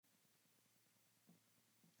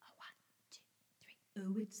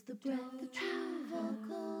Oh, it's the breath, the true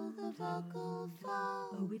vocal, the vocal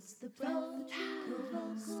fold. Oh, it's the breath, the true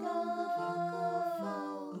vocal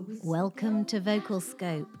fold. Welcome to Vocal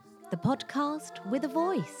Scope, the podcast with a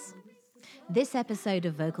voice. This episode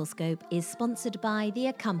of Vocal Scope is sponsored by The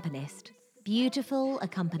Accompanist, beautiful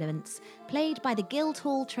accompaniments played by the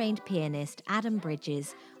Guildhall trained pianist Adam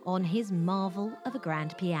Bridges on his marvel of a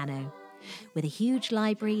grand piano. With a huge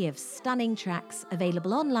library of stunning tracks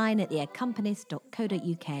available online at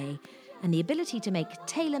theaccompanist.co.uk and the ability to make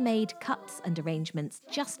tailor-made cuts and arrangements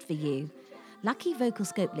just for you, lucky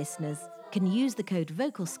VocalScope listeners can use the code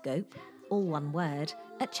VocalScope, all one word,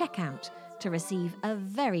 at checkout to receive a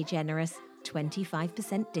very generous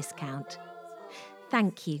 25% discount.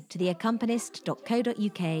 Thank you to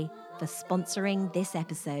theaccompanist.co.uk for sponsoring this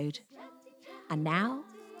episode. And now,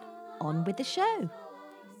 on with the show.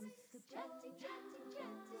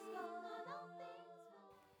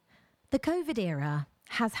 The COVID era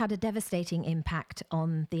has had a devastating impact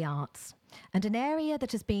on the arts, and an area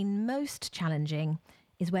that has been most challenging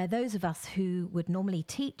is where those of us who would normally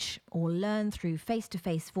teach or learn through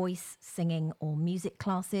face-to-face voice, singing or music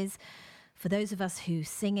classes, for those of us who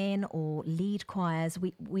sing in or lead choirs,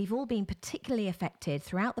 we've all been particularly affected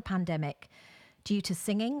throughout the pandemic due to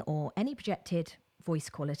singing or any projected voice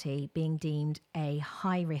quality being deemed a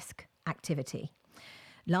high-risk activity.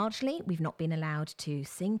 Largely, we've not been allowed to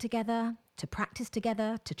sing together, to practice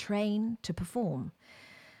together, to train, to perform.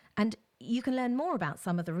 And you can learn more about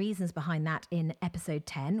some of the reasons behind that in episode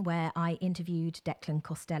 10, where I interviewed Declan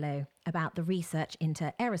Costello about the research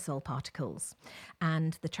into aerosol particles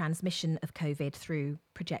and the transmission of COVID through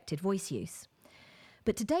projected voice use.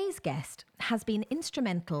 But today's guest has been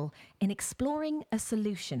instrumental in exploring a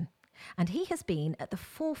solution, and he has been at the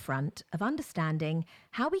forefront of understanding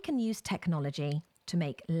how we can use technology to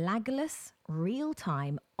make lagless,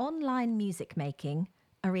 real-time online music making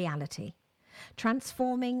a reality,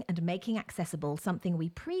 transforming and making accessible something we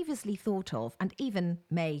previously thought of and even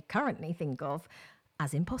may currently think of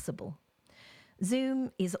as impossible.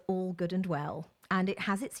 Zoom is all good and well, and it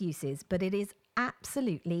has its uses, but it is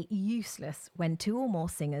absolutely useless when two or more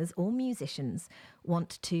singers or musicians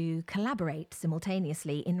want to collaborate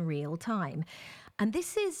simultaneously in real time. And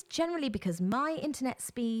this is generally because my internet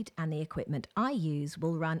speed and the equipment I use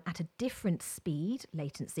will run at a different speed,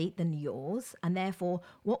 latency, than yours, and therefore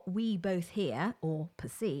what we both hear or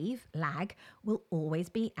perceive, lag, will always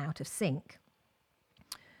be out of sync.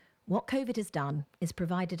 What COVID has done is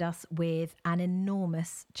provided us with an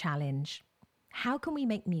enormous challenge. How can we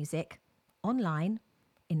make music online,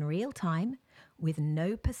 in real time, with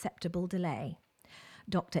no perceptible delay?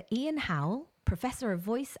 Dr. Ian Howell, Professor of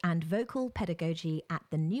Voice and Vocal Pedagogy at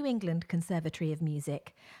the New England Conservatory of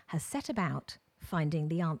Music, has set about finding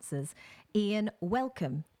the answers. Ian,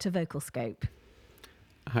 welcome to VocalScope.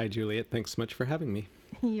 Hi, Juliet. Thanks so much for having me.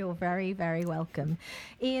 You're very, very welcome.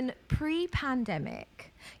 In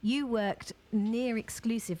pre-pandemic, you worked near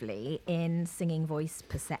exclusively in singing voice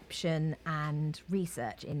perception and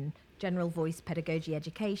research in general voice pedagogy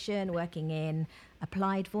education, working in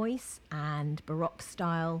applied voice and Baroque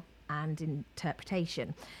style and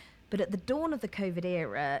interpretation. But at the dawn of the COVID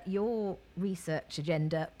era, your research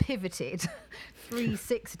agenda pivoted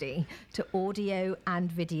 360 to audio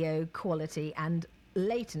and video quality and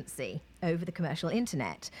latency over the commercial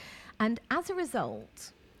internet. And as a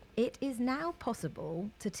result, it is now possible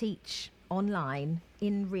to teach online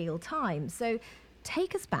in real time. So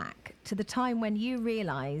take us back to the time when you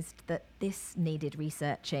realised that this needed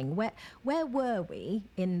researching. Where were we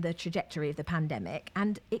in the trajectory of the pandemic?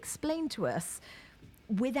 And explain to us,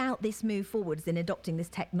 without this move forwards in adopting this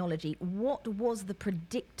technology, what was the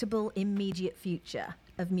predictable immediate future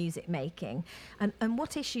of music making? And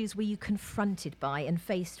what issues were you confronted by and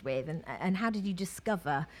faced with? And how did you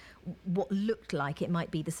discover what looked like it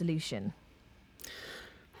might be the solution?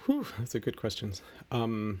 Whew, that's a good question.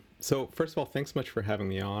 So first of all, thanks so much for having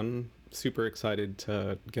me on. Super excited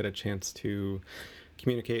to get a chance to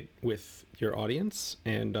communicate with your audience,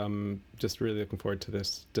 and just really looking forward to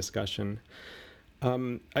this discussion.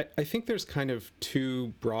 I think there's kind of two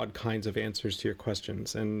broad kinds of answers to your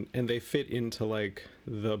questions, and they fit into like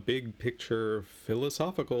the big picture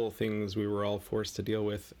philosophical things we were all forced to deal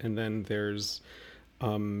with. And then there's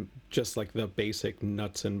just like the basic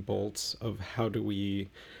nuts and bolts of how do we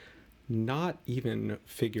not even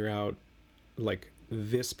figure out like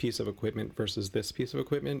this piece of equipment versus this piece of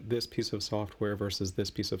equipment, this piece of software versus this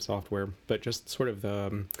piece of software, but just sort of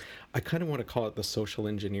the, I kind of want to call it the social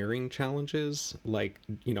engineering challenges. Like,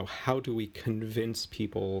 you know, how do we convince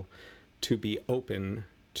people to be open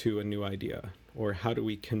to a new idea? Or how do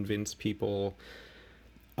we convince people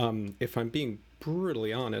If I'm being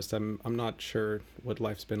brutally honest, I'm not sure what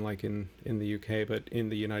life's been like in the UK, but in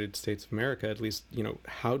the United States of America, at least,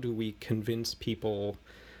 how do we convince people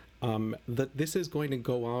that this is going to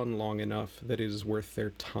go on long enough that it is worth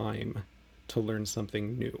their time to learn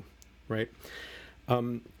something new, right?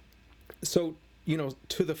 So,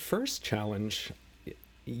 to the first challenge,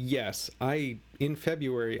 yes, in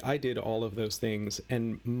February, I did all of those things,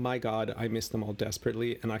 and my God, I miss them all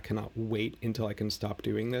desperately, and I cannot wait until I can stop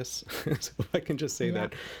doing this. So I can just say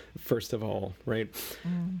that first of all, right?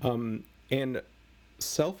 And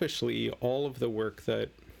selfishly, all of the work that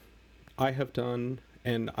I have done,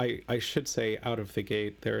 and I should say out of the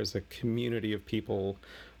gate, there is a community of people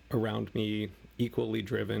around me equally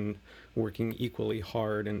driven, working equally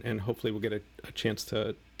hard, and hopefully we'll get a chance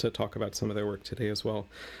to talk about some of their work today as well.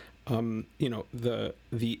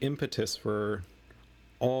 The impetus for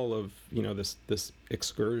all of this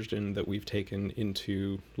excursion that we've taken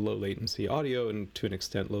into low latency audio and to an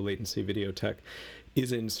extent low latency video tech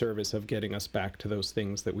is in service of getting us back to those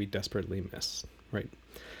things that we desperately miss, right?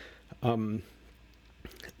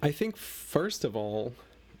 I think first of all,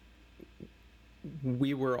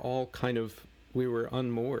 we were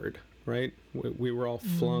unmoored, right? We were all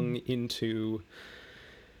flung into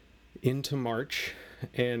March,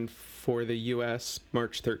 and for the US,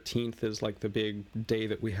 March 13th is like the big day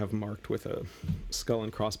that we have marked with a skull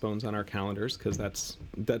and crossbones on our calendars, because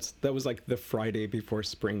that was like the Friday before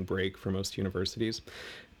spring break for most universities.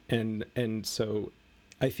 And so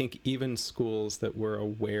I think even schools that were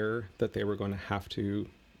aware that they were going to have to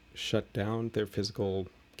shut down their physical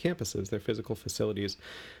campuses, their physical facilities,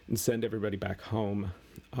 and send everybody back home,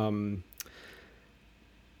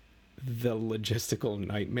 the logistical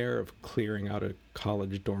nightmare of clearing out a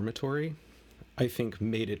college dormitory, I think,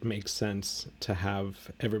 made it make sense to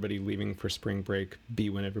have everybody leaving for spring break be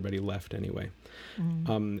when everybody left anyway.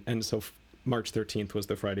 And so March 13th was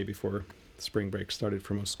the Friday before spring break started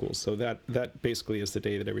for most schools. So that basically is the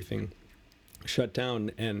day that everything shut down.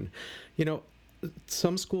 And,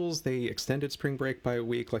 some schools, they extended spring break by a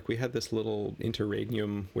week. Like we had this little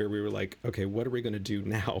interregnum where we were like, okay, what are we going to do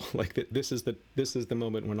now? Like this is the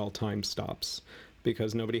moment when all time stops,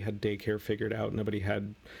 because nobody had daycare figured out. Nobody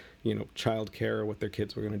had, childcare, what their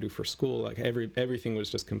kids were going to do for school. Like everything was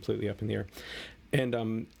just completely up in the air.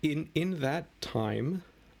 And in that time,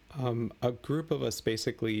 a group of us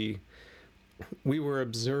basically, we were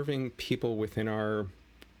observing people within our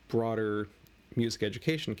broader music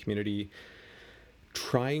education community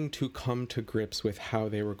trying to come to grips with how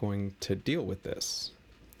they were going to deal with this,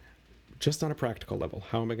 just on a practical level.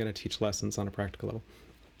 How am I going to teach lessons on a practical level?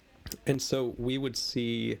 And so we would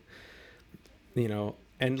see,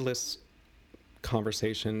 endless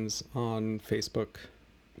conversations on Facebook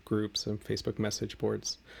groups and Facebook message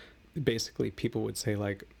boards. Basically, people would say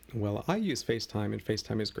like, well, I use FaceTime and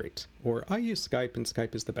FaceTime is great. Or I use Skype and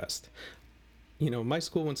Skype is the best. My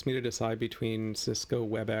school wants me to decide between Cisco,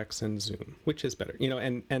 WebEx, and Zoom, which is better,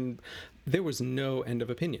 and there was no end of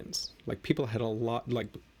opinions. Like people had a lot,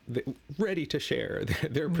 ready to share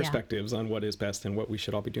their perspectives on what is best and what we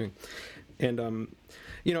should all be doing. And,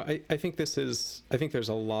 I think there's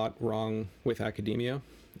a lot wrong with academia.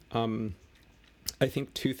 I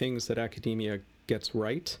think two things that academia gets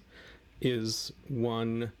right is,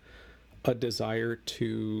 one, a desire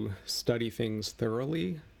to study things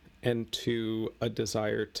thoroughly, and two, a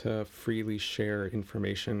desire to freely share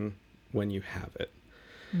information when you have it.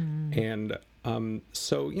 And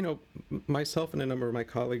so, myself and a number of my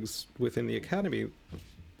colleagues within the academy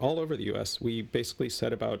all over the US, we basically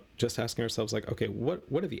set about just asking ourselves like, okay,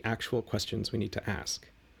 what are the actual questions we need to ask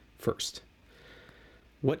first?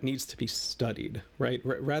 What needs to be studied, right?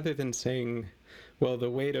 Rather than saying, well,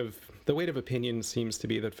 the weight of opinion seems to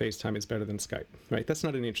be that FaceTime is better than Skype, right? That's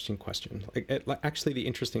not an interesting question. Actually, the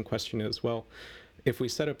interesting question is, well, if we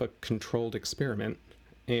set up a controlled experiment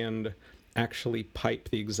and actually pipe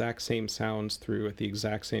the exact same sounds through at the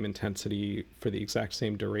exact same intensity for the exact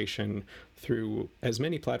same duration through as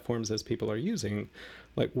many platforms as people are using,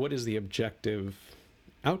 like what is the objective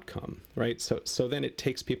outcome, right? So then it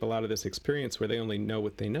takes people out of this experience where they only know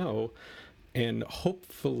what they know, and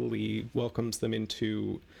hopefully welcomes them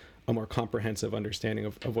into a more comprehensive understanding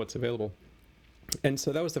of what's available. And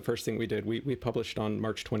so that was the first thing we did. We published on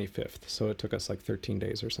March 25th, so it took us like 13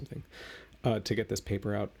 days or something to get this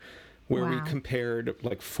paper out, where we compared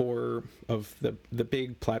like 4 of the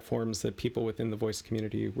big platforms that people within the voice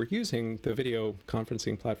community were using, the video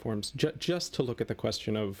conferencing platforms, just to look at the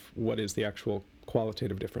question of what is the actual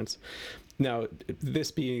qualitative difference. Now,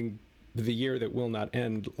 this being the year that will not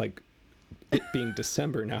end, like it being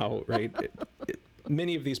December now, right?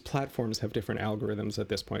 many of these platforms have different algorithms at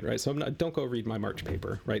this point, right? So don't go read my March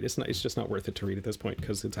paper, right? It's just not worth it to read at this point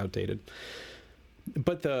because it's outdated.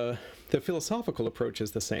 But the philosophical approach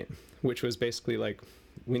is the same, which was basically like,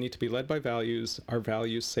 we need to be led by values. Our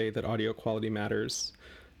values say that audio quality matters,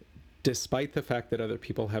 despite the fact that other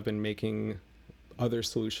people have been making other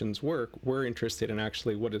solutions work. We're interested in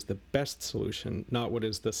actually what is the best solution, not what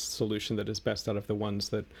is the solution that is best out of the ones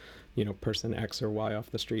that, you know, person X or Y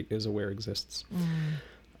off the street is aware exists.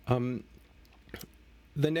 The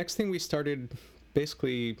next thing we started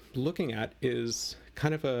basically looking at is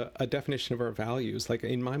kind of a definition of our values. Like,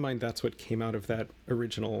 in my mind, that's what came out of that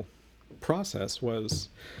original process was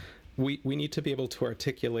we need to be able to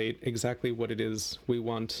articulate exactly what it is we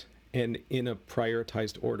want, and in a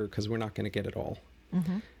prioritized order, because we're not going to get it all.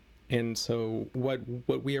 And so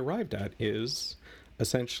what we arrived at is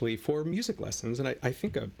essentially for music lessons, and I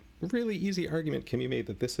think a really easy argument can be made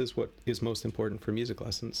that this is what is most important for music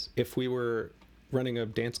lessons. If we were running a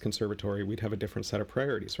dance conservatory, we'd have a different set of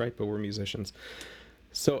priorities, right? But we're musicians.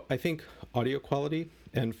 So I think audio quality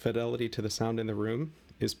and fidelity to the sound in the room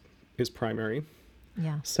is primary.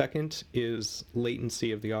 Yeah. Second is latency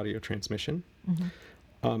latency of the audio transmission.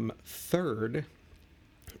 Third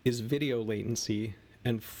is video latency,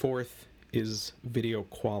 and fourth is video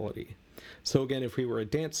quality. So again, if we were a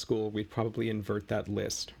dance school, we'd probably invert that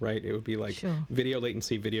list, right? It would be like video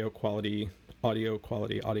latency, video quality, audio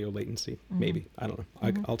latency, maybe. I don't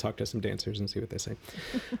know. I'll talk to some dancers and see what they say.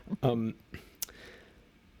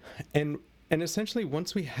 And essentially,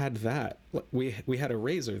 once we had that, we had a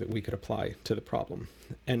razor that we could apply to the problem.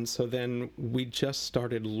 And so then we just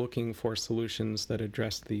started looking for solutions that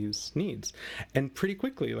addressed these needs. And pretty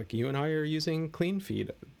quickly, like, you and I are using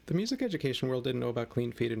CleanFeed. The music education world didn't know about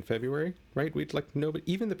CleanFeed in February, right? We'd like nobody,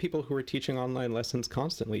 even the people who were teaching online lessons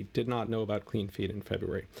constantly did not know about CleanFeed in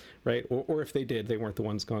February, right? Or if they did, they weren't the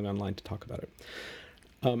ones going online to talk about it.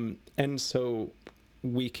 And so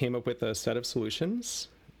we came up with a set of solutions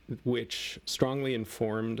which strongly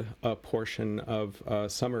informed a portion of a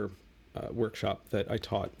summer workshop that I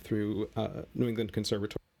taught through New England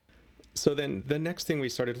Conservatory. So then the next thing we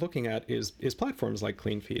started looking at is platforms like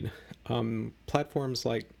CleanFeed, platforms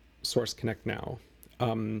like Source Connect Now,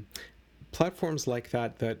 platforms like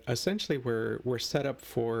that essentially were set up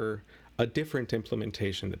for a different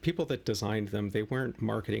implementation. The people that designed them, they weren't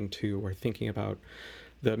marketing to or thinking about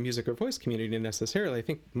the music or voice community necessarily. I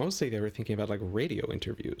think mostly they were thinking about like radio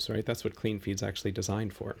interviews, right? That's what CleanFeed's actually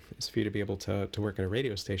designed for, is for you to be able to work at a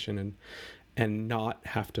radio station and not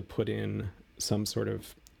have to put in some sort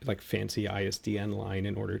of like fancy ISDN line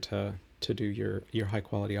in order to do your high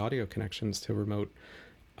quality audio connections to remote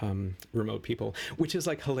people, which is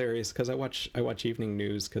like hilarious because I watch evening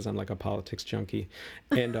news because I'm like a politics junkie,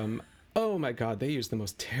 and oh my God, they use the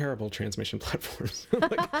most terrible transmission platforms.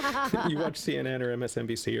 Like, you watch CNN or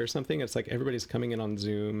MSNBC or something, it's like everybody's coming in on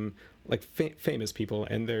Zoom, like famous people,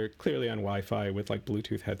 and they're clearly on Wi-Fi with like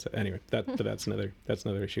Bluetooth headset. Anyway, that's another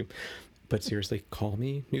issue. But seriously, call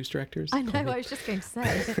me, news directors. I know, I was just going to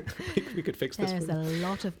say. We could fix this. There's a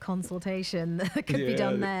lot of consultation that could be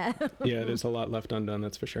done there. Yeah, there's a lot left undone,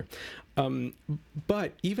 that's for sure.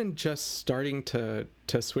 But even just starting to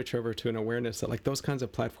switch over to an awareness that like those kinds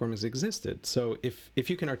of platforms existed. So if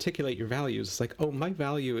you can articulate your values, it's like, oh, my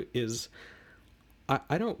value is,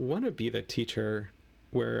 I don't want to be the teacher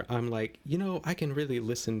where I'm like, you know, I can really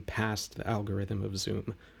listen past the algorithm of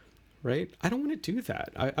Zoom. Right? I don't want to do that.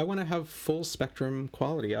 I want to have full spectrum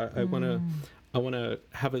quality. I want to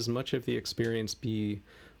have as much of the experience be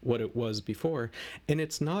what it was before. And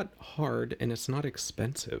it's not hard and it's not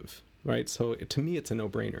expensive, right? So to me, it's a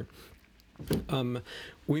no-brainer.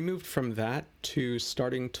 We moved from that to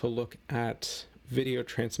starting to look at video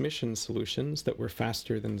transmission solutions that were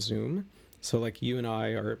faster than Zoom. So like you and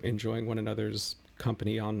I are enjoying one another's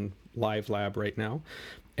company on LiveLab right now.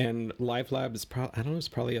 And LiveLab is it's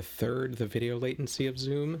probably a third the video latency of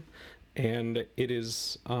Zoom, and it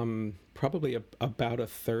is probably about a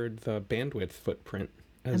third the bandwidth footprint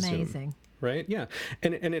as Amazing. Zoom, right? Yeah,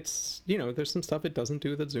 and it's, you know, there's some stuff it doesn't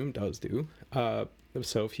do that Zoom does do.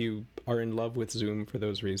 So if you are in love with Zoom for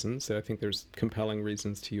those reasons, I think there's compelling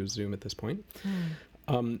reasons to use Zoom at this point.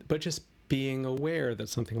 But just being aware that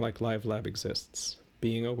something like LiveLab exists,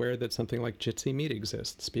 being aware that something like Jitsi Meet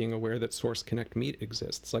exists, being aware that Source Connect Meet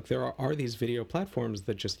exists. Like there are these video platforms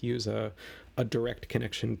that just use a direct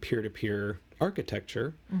connection peer-to-peer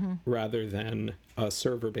architecture rather than a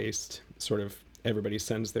server-based sort of everybody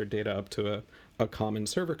sends their data up to a common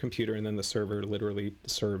server computer and then the server literally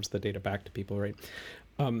serves the data back to people, right?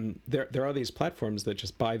 There are these platforms that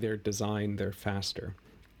just by their design, they're faster.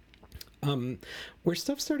 Where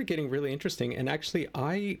stuff started getting really interesting, and actually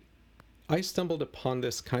I stumbled upon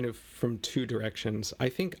this kind of from two directions. I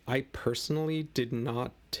think I personally did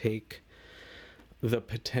not take the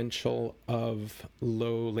potential of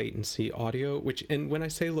low latency audio, which, and when I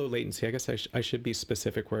say low latency, I guess I should be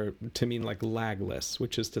specific where to mean like lagless,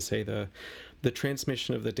 which is to say the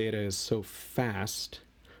transmission of the data is so fast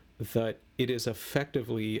that it is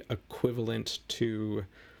effectively equivalent to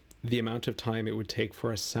the amount of time it would take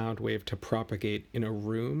for a sound wave to propagate in a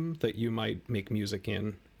room that you might make music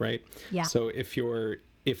in, right? Yeah. So if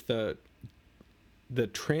the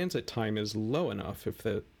transit time is low enough, if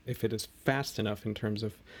it is fast enough in terms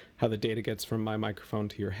of how the data gets from my microphone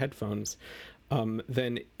to your headphones,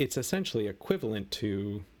 then it's essentially equivalent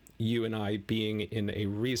to you and I being in a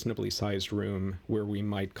reasonably sized room where we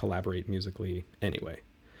might collaborate musically anyway.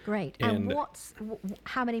 Great. And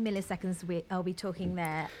how many milliseconds are we talking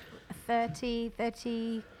there? 30?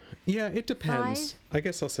 Yeah, it depends. I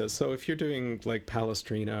guess I'll say, so if you're doing like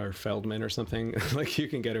Palestrina or Feldman or something, like you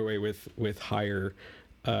can get away with higher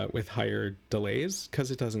delays because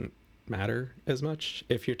it doesn't matter as much.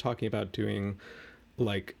 If you're talking about doing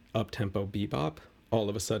like up-tempo bebop, all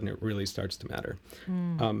of a sudden it really starts to matter.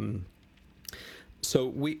 So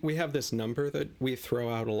we have this number that we throw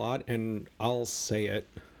out a lot, and I'll say it,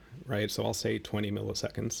 right? So I'll say 20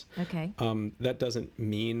 milliseconds. Okay. That doesn't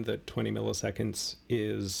mean that 20 milliseconds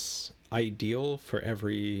is ideal for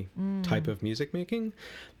every type of music making.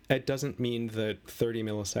 It doesn't mean that 30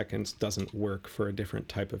 milliseconds doesn't work for a different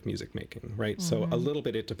type of music making, right? So a little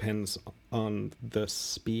bit it depends on the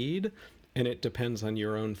speed, and it depends on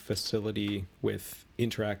your own facility with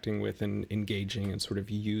interacting with and engaging and sort of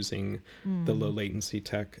using the low latency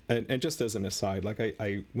tech. And just as an aside, like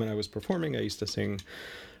I when I was performing, I used to sing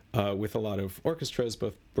with a lot of orchestras,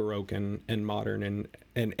 both Baroque and modern,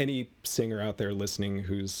 and any singer out there listening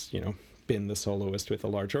who's, you know, been the soloist with a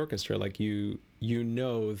large orchestra, like you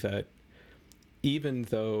know that even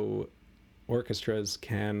though orchestras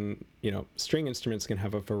can, you know, string instruments can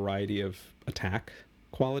have a variety of attack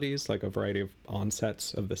qualities, like a variety of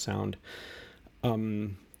onsets of the sound.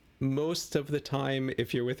 Most of the time,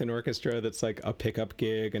 if you're with an orchestra that's like a pickup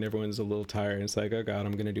gig and everyone's a little tired, and it's like, oh God,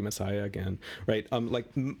 I'm going to do Messiah again, right? Like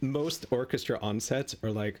most orchestra onsets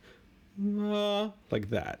are like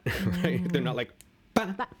that, right? They're not like,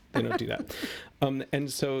 bah! They don't do that.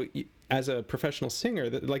 And so as a professional singer,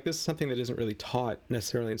 like this is something that isn't really taught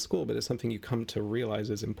necessarily in school, but it's something you come to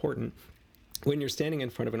realize is important. When you're standing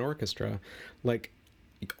in front of an orchestra, like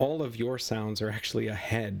all of your sounds are actually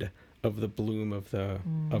ahead of the bloom of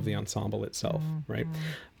the ensemble itself, right?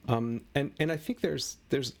 And I think there's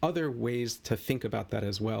other ways to think about that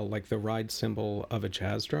as well. Like the ride cymbal of a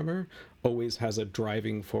jazz drummer always has a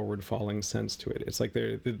driving forward falling sense to it. It's like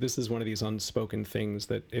this is one of these unspoken things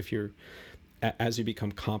that if you're, as you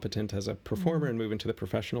become competent as a performer and move into the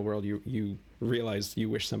professional world, you realize you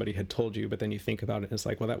wish somebody had told you, but then you think about it and it's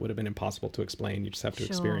like, well, that would have been impossible to explain. You just have to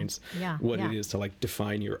experience what it is to like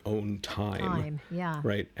define your own time.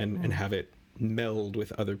 Right? And have it meld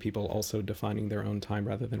with other people also defining their own time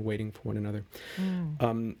rather than waiting for one another.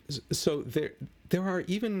 So there are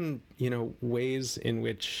even, you know, ways in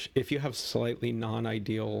which if you have slightly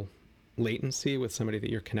non-ideal latency with somebody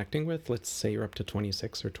that you're connecting with, let's say you're up to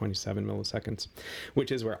 26 or 27 milliseconds,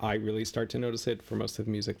 which is where I really start to notice it for most of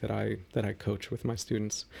the music that I coach with my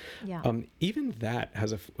students. Even that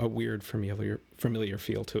has a weird familiar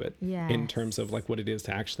feel to it in terms of like what it is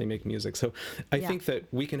to actually make music. So I think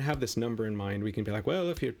that we can have this number in mind. We can be like, well,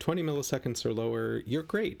 if you're 20 milliseconds or lower, you're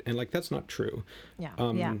great. And like, that's not true.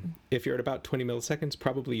 If you're at about 20 milliseconds,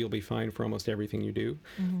 probably you'll be fine for almost everything you do.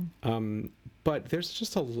 But there's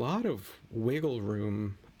just a lot of wiggle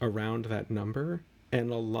room around that number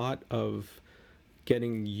and a lot of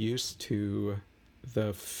getting used to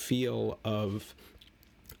the feel of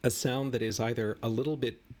a sound that is either a little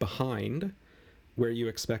bit behind where you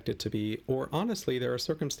expect it to be, or honestly, there are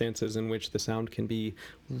circumstances in which the sound can be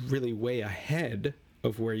really way ahead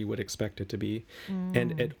of where you would expect it to be.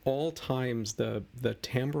 And at all times, the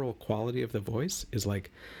timbral quality of the voice is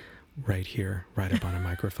like right here, right up on a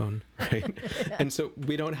microphone, right? And so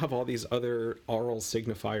we don't have all these other aural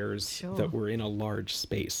signifiers that we're in a large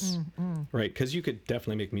space, right? Because you could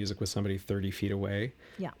definitely make music with somebody 30 feet away.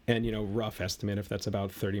 And, you know, rough estimate, if that's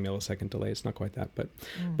about 30 millisecond delay, it's not quite that, but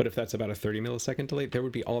if that's about a 30 millisecond delay, there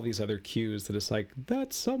would be all these other cues that it's like,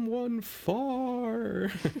 that's someone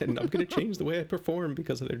far, and I'm going to change the way I perform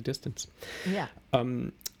because of their distance.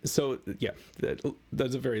 So yeah,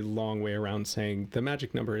 that's a very long way around saying the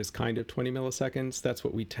magic number is kind of 20 milliseconds. That's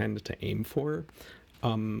what we tend to aim for.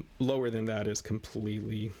 Lower than that is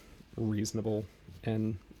completely reasonable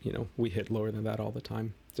and we hit lower than that all the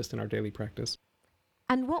time, just in our daily practice.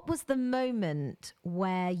 And what was the moment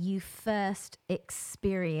where you first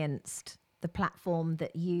experienced the platform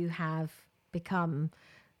that you have become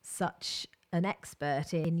such an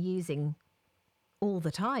expert in using all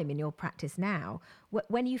the time in your practice now?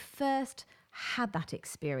 When you first had that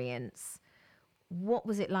experience, what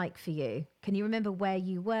was it like for you? Can you remember where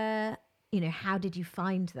you were? How did you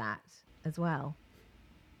find that as well?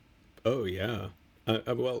 Oh, yeah.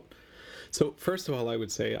 Well, so first of all, I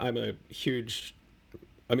would say I'm a huge...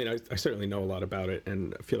 I certainly know a lot about it,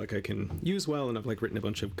 and I feel like I can use well, and I've written a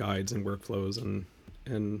bunch of guides and workflows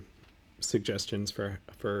and suggestions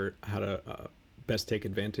for how to best take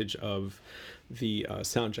advantage of the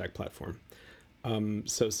SoundJack platform.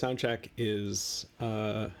 So SoundJack is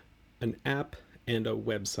an app and a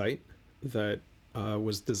website that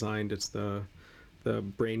was designed. It's the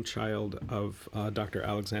brainchild of Dr.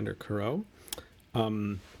 Alexander Coreau.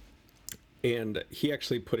 And he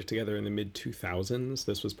actually put it together in the mid-2000s.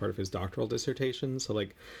 This was part of his doctoral dissertation. So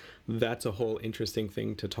that's a whole interesting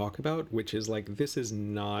thing to talk about, which is this is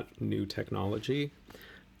not new technology.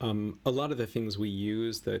 A lot of the things we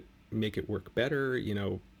use that make it work better,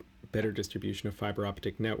 better distribution of fiber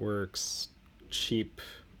optic networks, cheap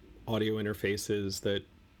audio interfaces that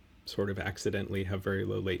sort of accidentally have very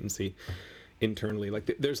low latency internally.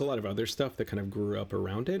 There's a lot of other stuff that kind of grew up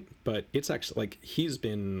around it, but it's actually he's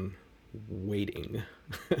been waiting,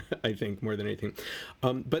 I think, more than anything.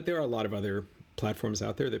 But there are a lot of other platforms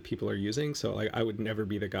out there that people are using. So I would never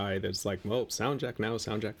be the guy that's well, SoundJack now,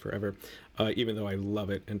 SoundJack forever, even though I love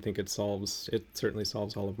it and think it certainly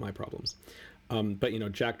solves all of my problems. But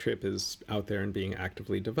Jacktrip is out there and being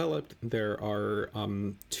actively developed. There are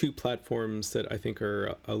two platforms that I think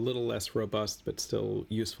are a little less robust, but still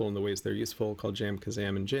useful in the ways they're useful, called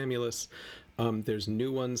JamKazam and Jamulus. There's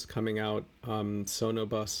new ones coming out.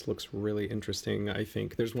 Sonobus looks really interesting, I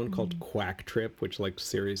think. There's one called Quacktrip, which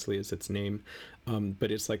seriously is its name.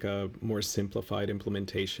 But it's a more simplified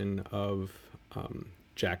implementation of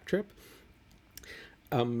Jacktrip.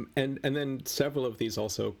 And then several of these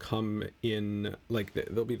also come in,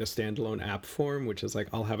 there'll be the standalone app form, which is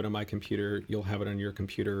I'll have it on my computer, you'll have it on your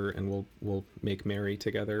computer, and we'll make merry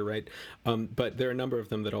together, right? But there are a number of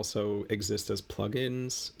them that also exist as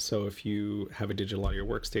plugins. So if you have a digital audio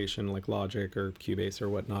workstation like Logic or Cubase or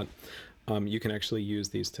whatnot, you can actually use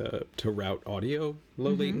these to route audio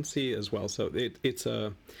low latency as well. So it's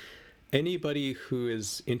anybody who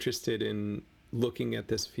is interested in looking at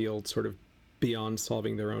this field sort of beyond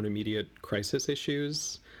solving their own immediate crisis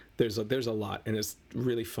issues, there's a lot, and it's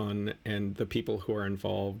really fun, and the people who are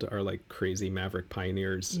involved are crazy maverick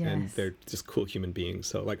pioneers. Yes. And they're just cool human beings.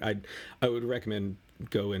 So I would recommend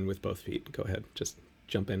go in with both feet. Go ahead, just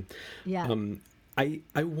jump in. Yeah.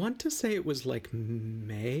 I want to say it was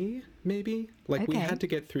May, maybe. Okay. We had to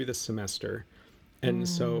get through the semester. And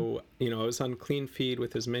so, I was on Clean Feed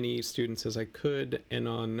with as many students as I could, and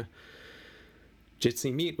on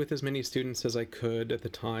Jitsi Meet with as many students as I could at the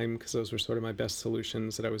time, because those were sort of my best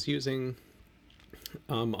solutions that I was using.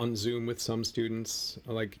 On Zoom with some students,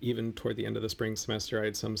 even toward the end of the spring semester, I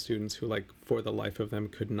had some students who for the life of them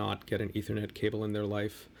could not get an Ethernet cable in their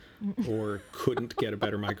life, or couldn't get a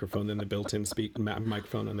better microphone than the built-in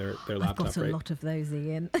microphone on their laptop. I've got a lot of those,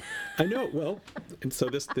 Ian. I know. Well, and so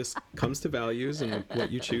this comes to values and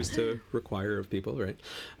what you choose to require of people, right?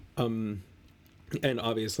 And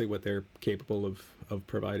obviously what they're capable of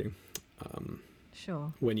providing.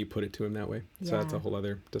 Sure. When you put it to them that way. So that's a whole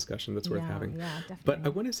other discussion that's worth having. Yeah, definitely. But I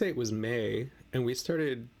want to say it was May, and we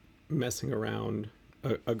started messing around.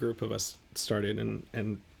 A group of us started,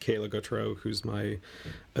 and Kayla Gautreau, who's my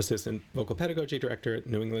assistant vocal pedagogy director at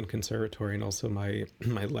New England Conservatory, and also my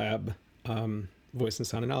lab voice and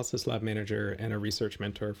sound analysis lab manager and a research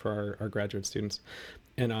mentor for our graduate students.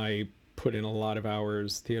 And I put in a lot of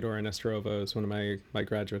hours. Theodora Nesterova is one of my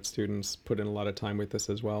graduate students, put in a lot of time with this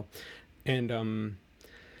as well. And,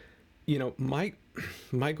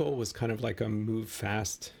 my goal was kind of a move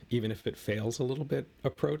fast, even if it fails a little bit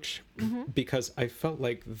approach, because I felt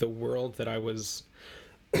like the world that I was,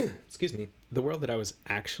 the world that I was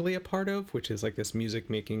actually a part of, which is this music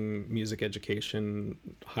making, music education,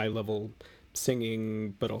 high level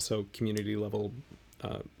singing, but also community level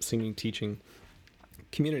singing, teaching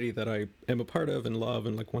community that I am a part of and love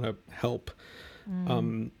and want to help.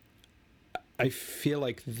 I feel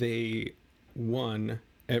like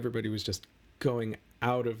everybody was just going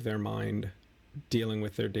out of their mind dealing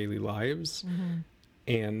with their daily lives.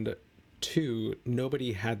 And two,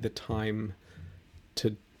 nobody had the time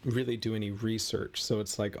to really do any research. So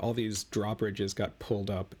it's like all these drawbridges got pulled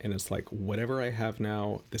up, and it's like, whatever I have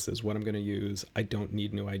now, this is what I'm going to use. I don't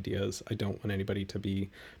need new ideas. I don't want anybody to be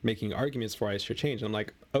making arguments for why I should change. I'm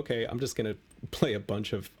like, okay, I'm just going to play a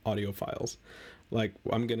bunch of audio files. Like,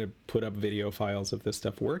 I'm going to put up video files of this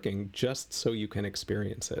stuff working just so you can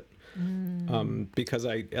experience it. Because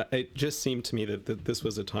it just seemed to me that this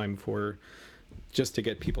was a time for just to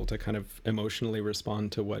get people to kind of emotionally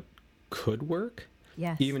respond to what could work.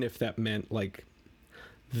 Yes. Even if that meant, like,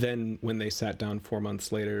 then when they sat down 4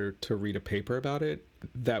 months later to read a paper about it,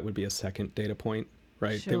 that would be a second data point,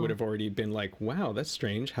 right? Sure. They would have already been like, wow, that's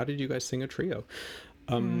strange. How did you guys sing a trio?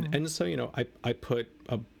 And so, you know, I put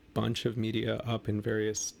a bunch of media up in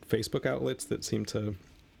various Facebook outlets that seem to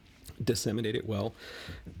disseminate it well,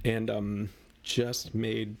 and just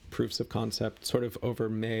made proofs of concept sort of over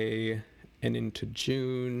May and into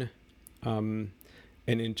June, and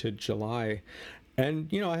into July.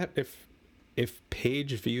 And, you know, if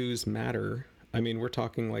page views matter, I mean, we're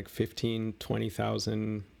talking like 15,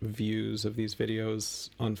 20,000 views of these videos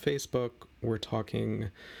on Facebook. We're talking,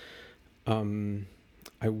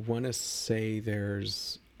 I want to say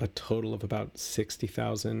there's a total of about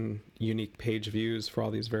 60,000 unique page views for all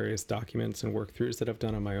these various documents and workthroughs that I've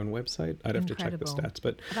done on my own website. I'd have to check the Incredible. stats,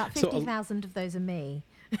 but About so 50,000 of those are me.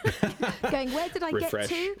 Going, where did I refresh,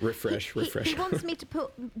 get to? refresh. He wants me to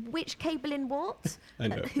put which cable in what? I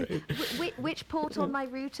know, right? Which port on my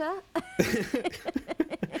router?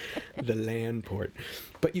 The LAN port.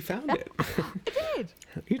 But you found it. I did.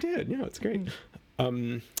 You did. Yeah, it's great.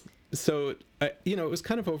 So, you know, it was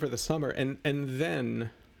kind of over the summer. And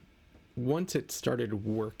then once it started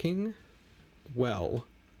working well,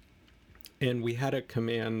 and we had a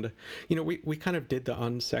command, you know, we kind of did the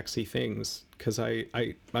unsexy things, because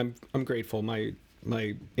I'm grateful.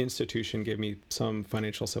 My institution gave me some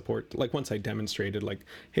financial support. Like, once I demonstrated, like,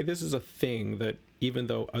 hey, this is a thing that even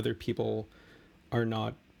though other people are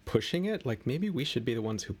not pushing it, like, maybe we should be the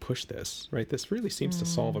ones who push this, right? This really seems to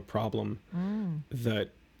solve a problem that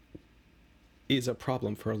is a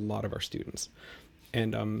problem for a lot of our students.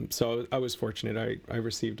 And so I was fortunate. I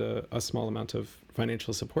received a small amount of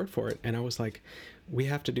financial support for it. And I was like, we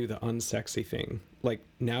have to do the unsexy thing. Like,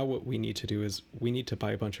 now what we need to do is we need to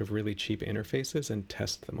buy a bunch of really cheap interfaces and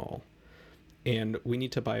test them all. And we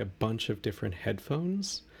need to buy a bunch of different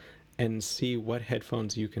headphones and see what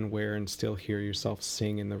headphones you can wear and still hear yourself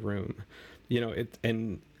sing in the room. You know,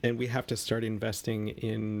 and we have to start investing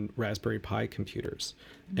in Raspberry Pi computers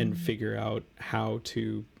and figure out how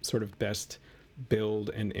to sort of best build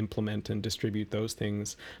and implement and distribute those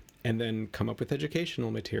things, and then come up with educational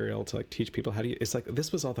material to, like, teach people how to use. It's like,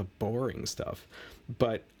 this was all the boring stuff,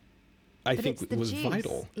 but I think it was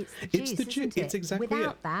vital. It's the juice. It's exactly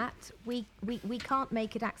Without it. that, we can't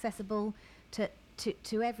make it accessible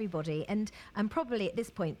to everybody, and probably at this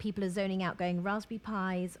point people are zoning out, going, Raspberry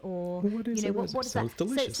Pis, or What is you know, it? what is Sounds that?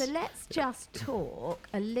 delicious. So let's just talk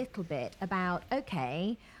a little bit about,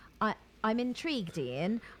 okay, I'm intrigued,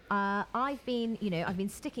 Ian. I've been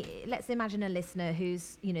sticking. Let's imagine a listener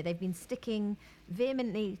who's, you know, they've been sticking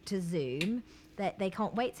vehemently to Zoom. That they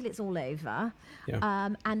can't wait till it's all over, Yeah.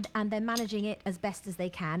 and they're managing it as best as they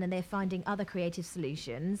can, and they're finding other creative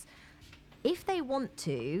solutions. If they want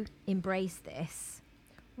to embrace this,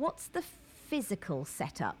 what's the physical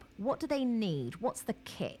setup? What do they need? What's the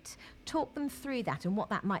kit? Talk them through that and what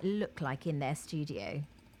that might look like in their studio.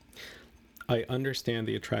 I understand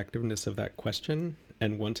the attractiveness of that question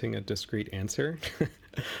and wanting a discrete answer.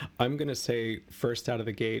 I'm going to say, first out of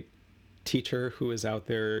the gate, teacher who is out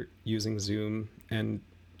there using Zoom and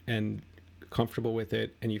comfortable with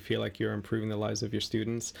it, and you feel like you're improving the lives of your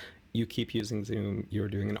students, you keep using Zoom. You're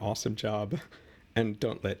doing an awesome job. And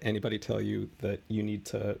don't let anybody tell you that you need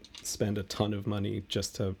to spend a ton of money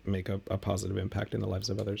just to make a positive impact in the lives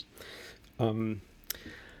of others.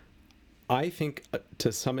 I think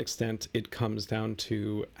to some extent it comes down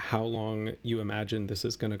to how long you imagine this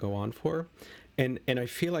is going to go on for. And I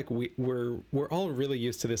feel like we're all really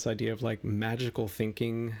used to this idea of, like, magical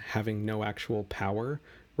thinking having no actual power,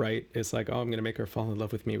 right? It's like, oh, I'm going to make her fall in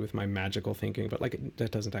love with me with my magical thinking, but, like,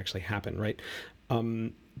 that doesn't actually happen, right?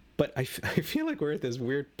 But I feel like we're at this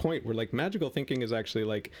weird point where, like, magical thinking is actually,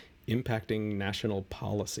 like, impacting national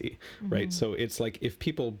policy, right? So it's like, if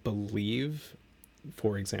people believe,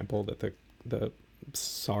 for example, that the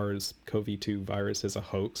SARS-CoV-2 virus is a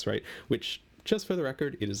hoax, right? Which, just for the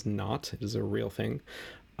record, it is not. It is a real thing.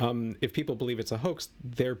 If people believe it's a hoax,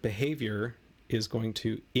 their behavior is going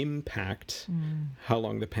to impact how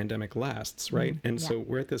long the pandemic lasts, right? And so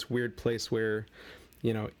we're at this weird place where,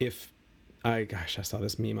 you know, I saw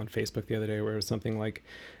this meme on Facebook the other day where it was something like,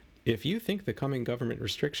 if you think the coming government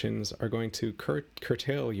restrictions are going to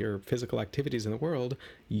curtail your physical activities in the world,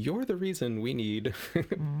 you're the reason we need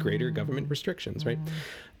greater government restrictions, right?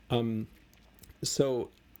 So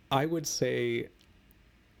I would say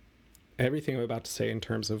everything I'm about to say in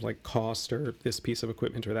terms of like cost or this piece of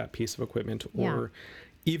equipment or that piece of equipment, or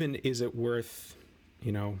even is it worth,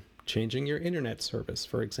 changing your internet service,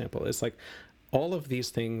 for example. It's like all of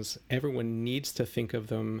these things, everyone needs to think of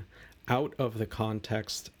them out of the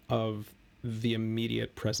context of the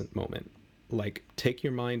immediate present moment. Like take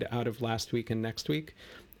your mind out of last week and next week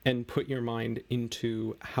and put your mind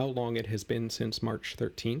into how long it has been since March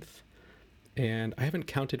 13th. And I haven't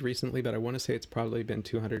counted recently, but I want to say it's probably been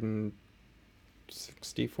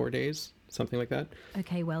 264 days, something like that.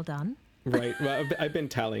 Okay, well done. Right. Well, I've been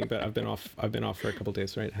tallying, but I've been off for a couple of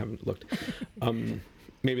days, right? I haven't looked.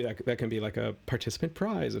 Maybe that can be like a participant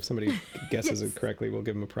prize. If somebody guesses it correctly, we'll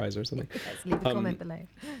give them a prize or something. Yes, leave a comment below.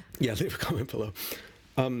 Yeah, leave a comment below.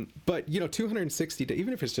 But 260 days,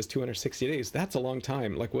 even if it's just 260 days, that's a long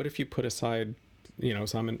time. Like, what if you put aside,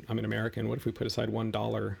 so I'm an American. What if we put aside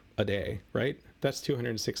 $1 a day, right? That's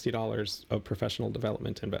 $260 of professional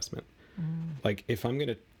development investment. Like, if I'm going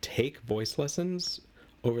to take voice lessons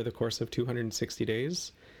over the course of 260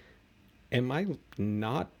 days, am I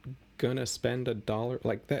not gonna spend $1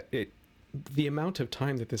 like that? The amount of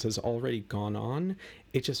time that this has already gone on,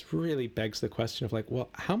 it just really begs the question of like, well,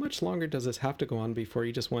 how much longer does this have to go on before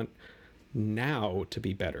you just want now to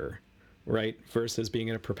be better, right? Versus being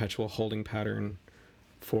in a perpetual holding pattern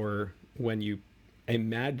for when you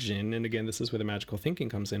imagine, and again, this is where the magical thinking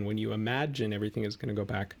comes in, when you imagine everything is going to go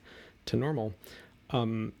back to normal.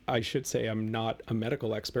 I should say I'm not a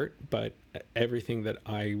medical expert, but everything that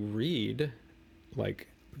I read, like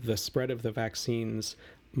the spread of the vaccines,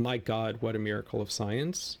 my God, what a miracle of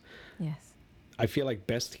science. Yes. I feel like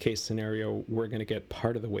best case scenario, we're going to get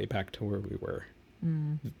part of the way back to where we were,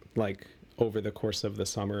 like over the course of the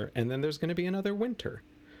summer. And then there's going to be another winter,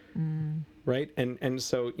 right? And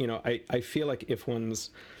so, I feel like if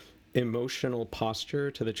one's emotional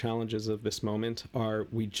posture to the challenges of this moment are,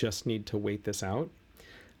 we just need to wait this out.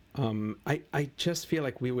 I just feel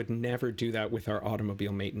like we would never do that with our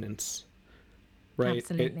automobile maintenance, right?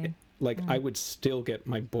 Absolutely. I would still get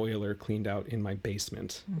my boiler cleaned out in my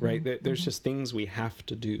basement, right? There's just things we have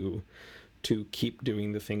to do to keep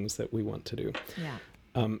doing the things that we want to do. Yeah.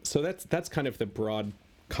 So that's kind of the broad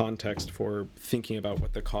context for thinking about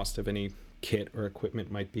what the cost of any kit or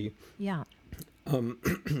equipment might be. Yeah.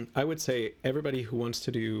 I would say everybody who wants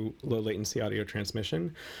to do low latency audio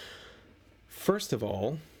transmission, first of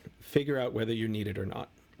all, figure out whether you need it or not.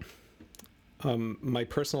 My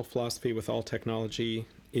personal philosophy with all technology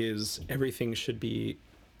is everything should be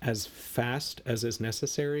as fast as is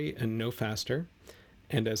necessary and no faster,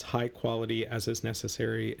 and as high quality as is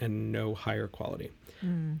necessary and no higher quality.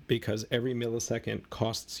 Because every millisecond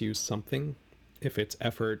costs you something, if it's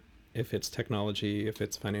effort, if it's technology, if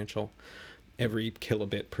it's financial. Every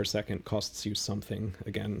kilobit per second costs you something.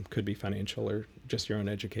 Again, could be financial or just your own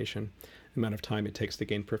education, the amount of time it takes to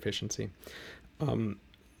gain proficiency.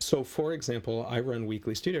 So for example, I run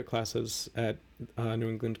weekly studio classes at New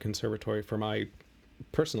England Conservatory for my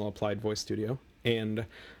personal applied voice studio. And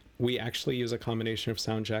we actually use a combination of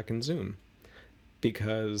SoundJack and Zoom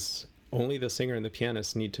because only the singer and the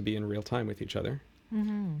pianist need to be in real time with each other.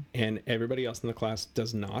 And everybody else in the class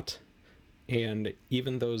does not. And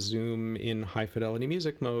even though Zoom in high fidelity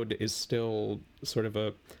music mode is still sort of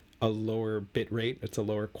a lower bit rate, it's a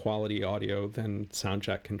lower quality audio than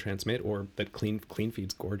SoundJack can transmit, or that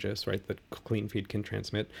CleanFeed's gorgeous, right? That CleanFeed can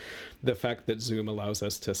transmit. The fact that Zoom allows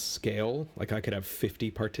us to scale, like I could have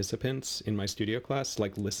 50 participants in my studio class,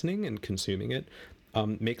 like listening and consuming it,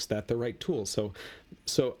 makes that the right tool. So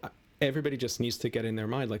everybody just needs to get in their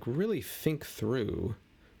mind, like really think through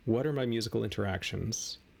what are my musical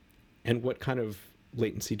interactions and what kind of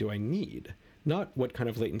latency do I need? Not what kind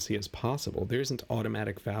of latency is possible. There isn't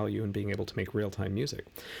automatic value in being able to make real-time music.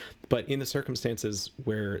 But in the circumstances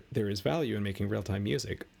where there is value in making real-time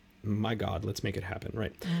music, my God, let's make it happen,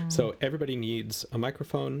 right? So everybody needs a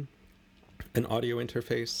microphone, an audio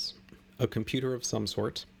interface, a computer of some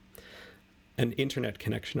sort, an internet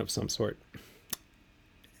connection of some sort,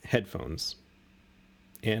 headphones,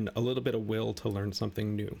 and a little bit of will to learn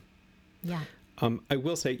something new. Yeah. I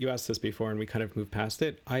will say, you asked this before and we kind of moved past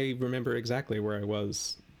it. I remember exactly where I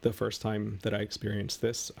was the first time that I experienced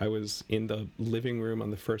this. I was in the living room on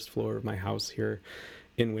the first floor of my house here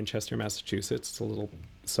in Winchester, Massachusetts. It's a little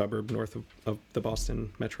suburb north of the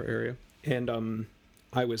Boston metro area. And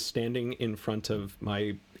I was standing in front of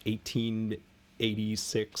my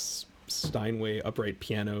 1886 Steinway upright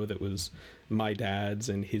piano that was my dad's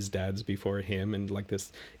and his dad's before him, and like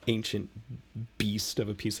this ancient beast of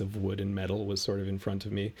a piece of wood and metal was sort of in front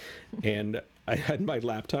of me. And I had my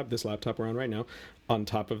laptop, this laptop we're on right now, on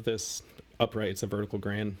top of this upright, it's a vertical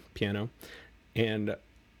grand piano, and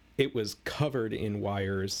it was covered in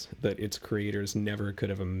wires that its creators never could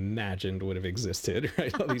have imagined would have existed,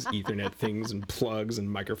 right? All these Ethernet things and plugs and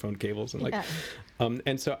microphone cables and like,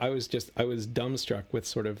 and so I was dumbstruck with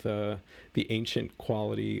sort of the ancient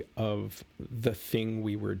quality of the thing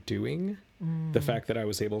we were doing. The fact that I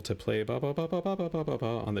was able to play ba ba ba ba ba ba ba ba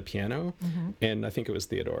ba on the piano, and I think it was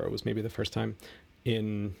Theodora was maybe the first time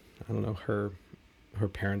in, I don't know, her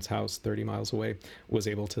parents' house 30 miles away, was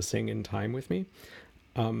able to sing in time with me.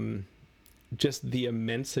 Just the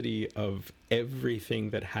immensity of everything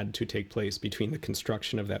that had to take place between the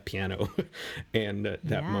construction of that piano and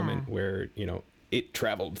that moment where, you know, it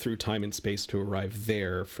traveled through time and space to arrive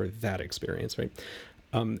there for that experience, right?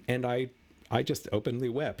 And I just openly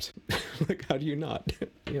wept. Like, how do you not?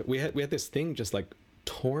 You know, we had this thing just like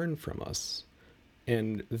torn from us,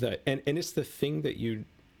 and it's the thing that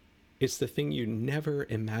you never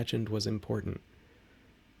imagined was important.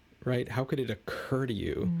 Right? How could it occur to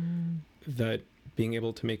you that being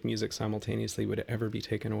able to make music simultaneously would ever be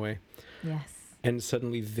taken away? Yes. And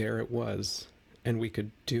suddenly there it was, and we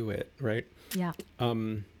could do it, right? Yeah.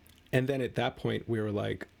 And then at that point we were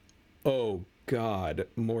like, oh God,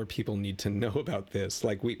 more people need to know about this.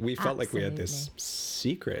 Like we felt like we had this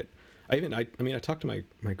secret. I talked to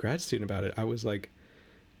my grad student about it. I was like,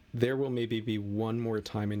 there will maybe be one more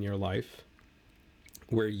time in your life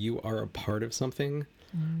where you are a part of something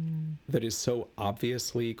that is so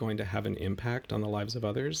obviously going to have an impact on the lives of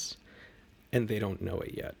others, and they don't know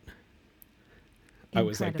it yet. Incredible. I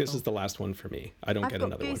was like, this is the last one for me. I don't get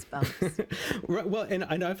another goosebumps. one. Right, well,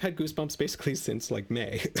 and I've had goosebumps basically since like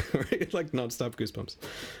May, right? Like nonstop goosebumps.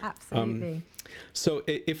 Absolutely. So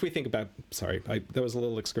if we think about, that was a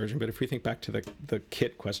little excursion, but if we think back to the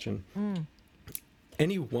kit question,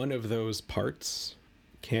 any one of those parts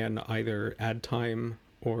can either add time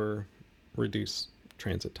or reduce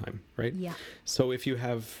transit time, right? Yeah. So if you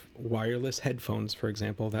have wireless headphones, for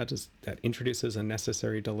example, that introduces a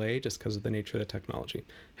necessary delay just because of the nature of the technology.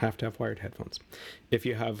 Have to have wired headphones. If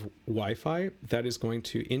you have Wi-Fi, that is going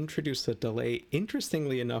to introduce a delay,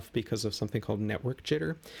 interestingly enough, because of something called network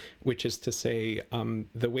jitter, which is to say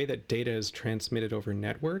the way that data is transmitted over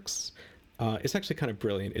networks is actually kind of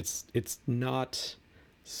brilliant. It's not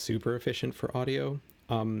super efficient for audio.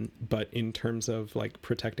 But in terms of like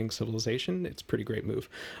protecting civilization, it's a pretty great move.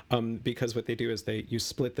 Because what they do is you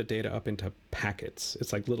split the data up into packets.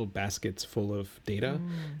 It's like little baskets full of data.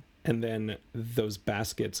 And then those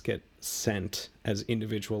baskets get sent as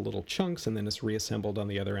individual little chunks, and then it's reassembled on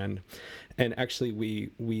the other end. And actually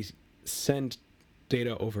we send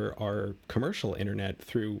data over our commercial internet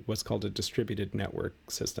through what's called a distributed network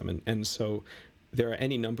system. And so there are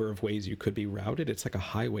any number of ways you could be routed. It's like a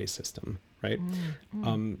highway system, right?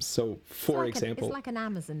 So, for example... It's like an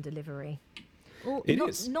Amazon delivery.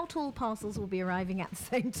 Is. Not all parcels will be arriving at the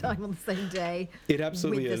same time on the same day. It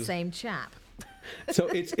absolutely with is. the same chap. So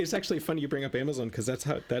it's actually funny you bring up Amazon, because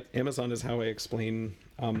Amazon is how I explain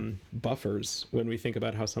buffers when we think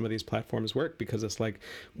about how some of these platforms work, because it's like,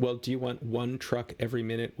 well, do you want one truck every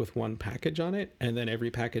minute with one package on it, and then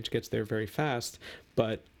every package gets there very fast,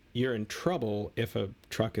 but you're in trouble if a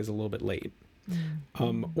truck is a little bit late?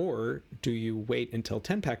 Or do you wait until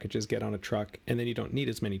 10 packages get on a truck, and then you don't need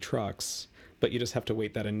as many trucks, but you just have to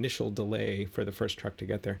wait that initial delay for the first truck to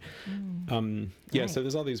get there? Yeah, so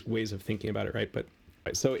there's all these ways of thinking about it, right? But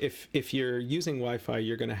so if you're using Wi-Fi,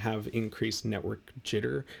 you're going to have increased network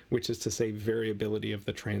jitter, which is to say variability of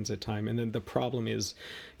the transit time. And then the problem is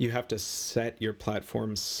you have to set your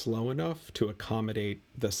platform slow enough to accommodate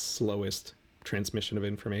the slowest transmission of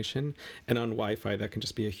information, and on Wi-Fi that can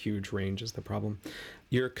just be a huge range is the problem.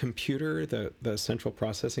 Your computer, the central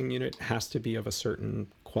processing unit, has to be of a certain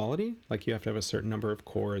quality. Like you have to have a certain number of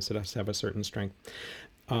cores. It has to have a certain strength.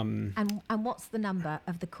 And what's the number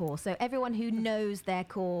of the core? So everyone who knows their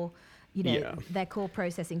core, their core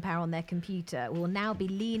processing power on their computer will now be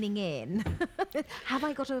leaning in. Have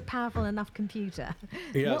I got a powerful enough computer?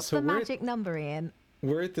 Yeah, what's the magic number, Ian?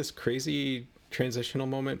 We're at this crazy transitional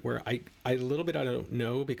moment where I a little bit I don't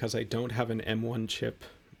know, because I don't have an M1 chip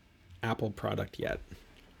Apple product yet.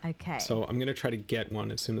 Okay. So I'm going to try to get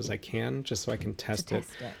one as soon as I can, just so I can test it.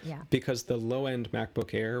 Yeah. Because the low-end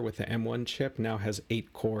MacBook Air with the M1 chip now has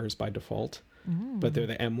 8 cores by default, but they're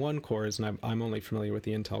the M1 cores, and I'm only familiar with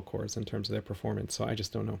the Intel cores in terms of their performance, so I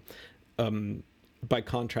just don't know. by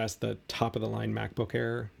contrast, the top of the line MacBook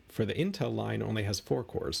Air for the Intel line only has 4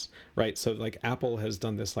 cores, right? So like Apple has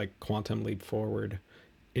done this like quantum leap forward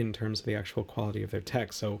in terms of the actual quality of their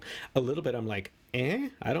tech. So a little bit I'm like, I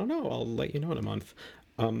don't know. I'll let you know in a month.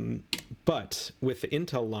 But with the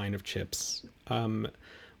Intel line of chips,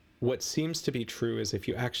 what seems to be true is if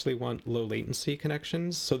you actually want low latency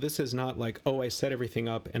connections, so this is not like, oh, I set everything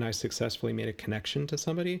up and I successfully made a connection to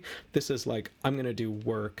somebody. This is like, I'm going to do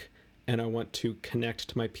work and I want to connect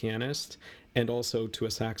to my pianist and also to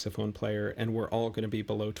a saxophone player, and we're all going to be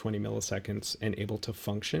below 20 milliseconds and able to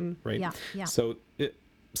function, right? Yeah. So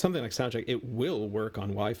something like SoundJack, it will work on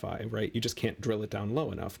Wi-Fi, right? You just can't drill it down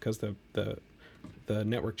low enough because the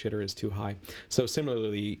network jitter is too high. So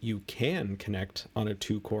similarly, you can connect on a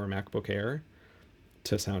 2-core MacBook Air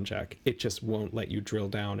to SoundJack. It just won't let you drill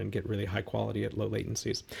down and get really high quality at low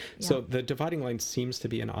latencies. Yeah. So the dividing line seems to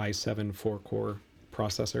be an i7 4-core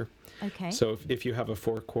processor. Okay. So if you have a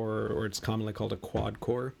 4-core, or it's commonly called a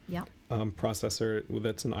quad-core processor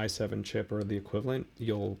that's an i7 chip or the equivalent,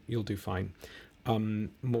 you'll do fine.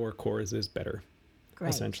 More cores is better,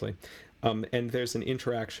 essentially. And there's an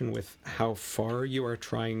interaction with how far you are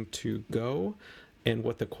trying to go and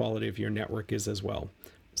what the quality of your network is as well.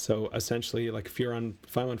 So essentially, like if I'm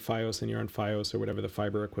on Fios and you're on Fios or whatever the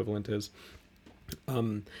fiber equivalent is,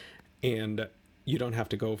 and you don't have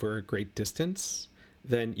to go over a great distance,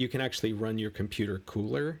 then you can actually run your computer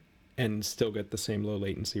cooler and still get the same low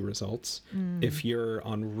latency results. If you're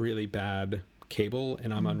on really bad cable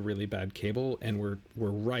and I'm on really bad cable and we're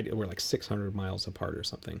like 600 miles apart or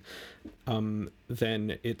something,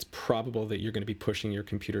 then it's probable that you're going to be pushing your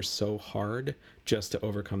computer so hard just to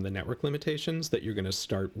overcome the network limitations that you're going to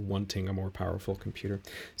start wanting a more powerful computer.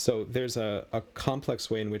 So there's a complex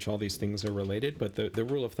way in which all these things are related, but the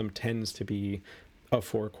rule of thumb tends to be a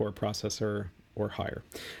 4-core processor or higher.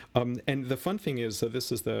 And the fun thing is, so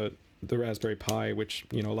this is the Raspberry Pi, which,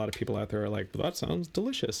 a lot of people out there are like, well, that sounds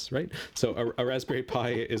delicious, right? So a Raspberry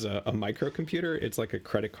Pi is a microcomputer. It's like a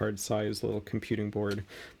credit card sized little computing board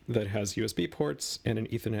that has USB ports and an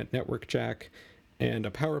Ethernet network jack and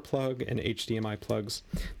a power plug and HDMI plugs.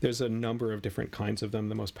 There's a number of different kinds of them.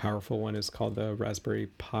 The most powerful one is called the Raspberry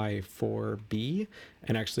Pi 4B.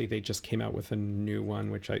 And actually they just came out with a new one,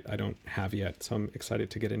 which I don't have yet. So I'm excited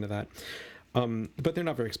to get into that. But they're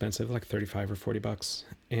not very expensive, like $35 or $40.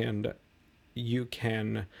 And you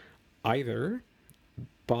can either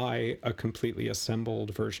buy a completely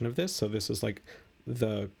assembled version of this. So this is like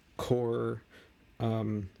the core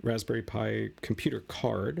Raspberry Pi computer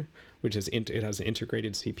card, which is it has an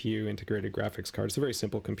integrated CPU, integrated graphics card. It's a very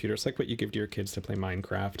simple computer. It's like what you give to your kids to play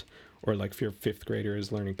Minecraft, or like if your 5th grader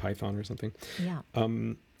is learning Python or something. Yeah.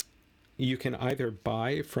 You can either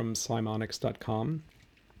buy from Simonix.com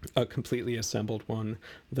a completely assembled one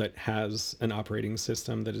that has an operating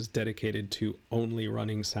system that is dedicated to only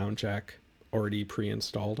running SoundJack already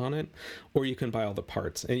pre-installed on it, or you can buy all the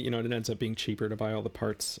parts. And it ends up being cheaper to buy all the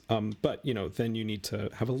parts, but then you need to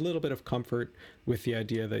have a little bit of comfort with the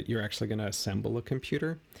idea that you're actually going to assemble a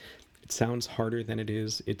computer. It sounds harder than it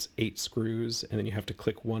is. It's 8 screws, and then you have to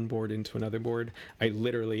click one board into another board. I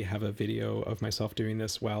literally have a video of myself doing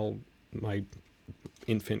this while my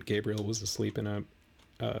infant Gabriel was asleep in a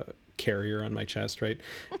carrier on my chest, right?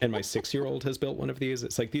 And my 6-year-old has built one of these.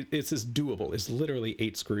 It's like, this is doable. It's literally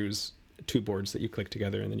 8 screws, 2 boards that you click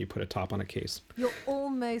together, and then you put a top on a case. You're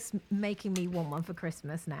almost making me want one for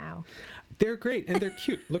Christmas now. They're great and they're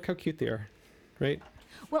cute. Look how cute they are, right?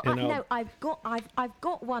 Well, I've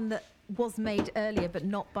got one that was made earlier, but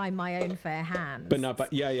not by my own fair hands. But not by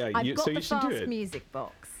I've got so the you should do fast it. music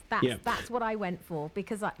box. Yeah. That's what I went for,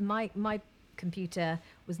 because my computer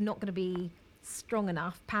was not going to be strong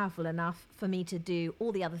enough, powerful enough for me to do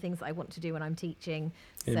all the other things that I want to do when I'm teaching.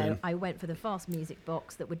 So Amen. I went for the fast music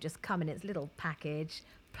box that would just come in its little package,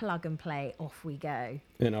 plug and play, off we go.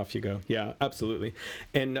 And off you go. Yeah, absolutely.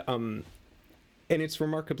 And it's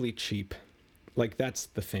remarkably cheap. Like, that's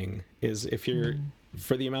the thing, is if you're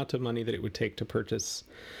for the amount of money that it would take to purchase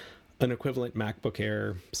an equivalent MacBook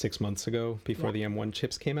Air 6 months ago before the M1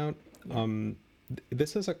 chips came out,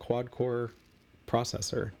 this is a quad-core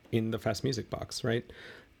processor in the fast music box, right?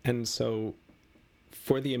 And so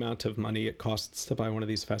for the amount of money it costs to buy one of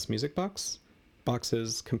these fast music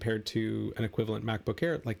boxes compared to an equivalent MacBook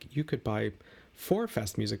Air, like you could buy 4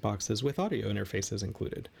 fast music boxes with audio interfaces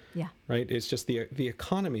included. Yeah. Right? It's just the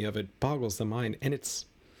economy of it boggles the mind. And it's,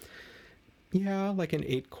 like an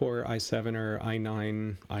 8-core i7 or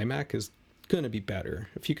i9 iMac is going to be better.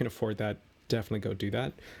 If you can afford that, definitely go do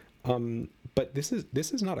that. But this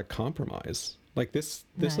is not a compromise. Like this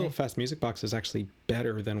little fast music box is actually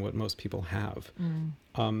better than what most people have.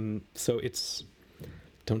 So it's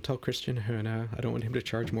don't tell Christian Herne. I don't want him to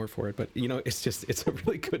charge more for it. But, it's a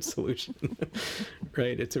really good solution,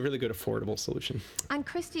 right? It's a really good affordable solution. And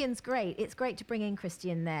Christian's great. It's great to bring in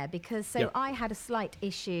Christian there because Yep. I had a slight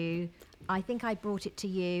issue. I think I brought it to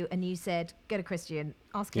you and you said, go to Christian,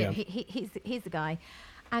 ask him. Yeah. He's the guy.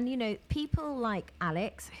 And, people like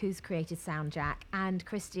Alex, who's created Soundjack, and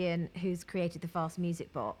Christian, who's created the Fast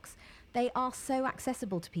Music Box, they are so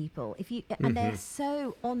accessible to people. And they're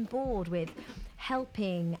so on board with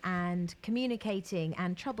helping and communicating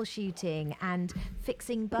and troubleshooting and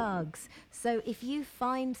fixing bugs. So if you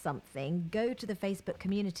find something, go to the Facebook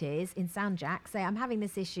communities in Soundjack, say, I'm having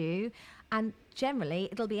this issue, and generally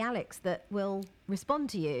it'll be Alex that will respond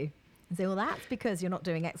to you. And say, well, that's because you're not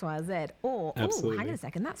doing X, Y, or Z. Or, oh, Absolutely. hang on a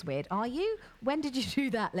second, that's weird. Are you? When did you do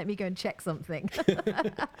that? Let me go and check something.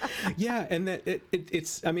 Yeah, and that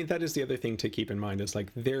it's. I mean, that is the other thing to keep in mind is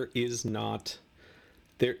like there is not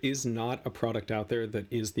a product out there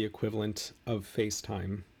that is the equivalent of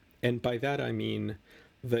FaceTime, and by that I mean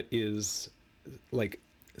that is like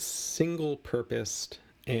single purposed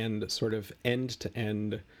and sort of end to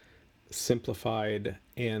end simplified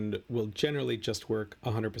and will generally just work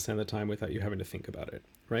 100% of the time without you having to think about it,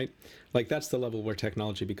 right? Like that's the level where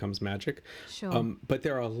technology becomes magic. Sure. But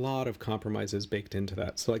there are a lot of compromises baked into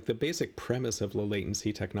that. So like the basic premise of low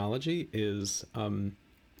latency technology is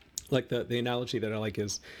like the analogy that I like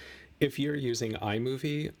is if you're using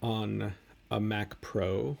iMovie on a Mac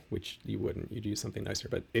Pro, which you wouldn't, you'd use something nicer,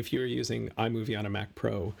 but if you're using iMovie on a Mac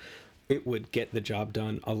Pro, it would get the job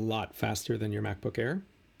done a lot faster than your MacBook Air.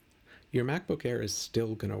 Your MacBook Air is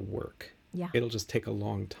still going to work. Yeah. It'll just take a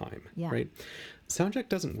long time, right? Soundjack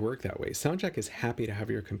doesn't work that way. Soundjack is happy to have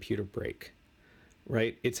your computer break,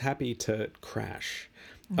 right? It's happy to crash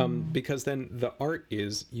because then the art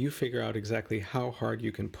is you figure out exactly how hard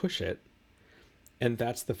you can push it, and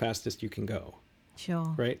that's the fastest you can go.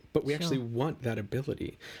 Sure. Right? But we actually want that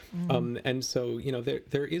ability. And so,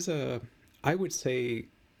 there is I would say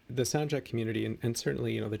the Soundjack community and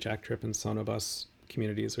certainly, the Jack Trip and Sonobus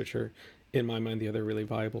communities, which are in my mind the other really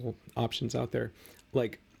viable options out there,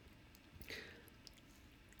 like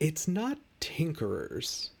it's not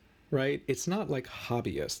tinkerers, right? It's not like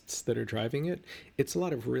hobbyists that are driving it. It's a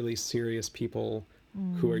lot of really serious people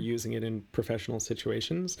who are using it in professional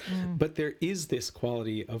situations. But there is this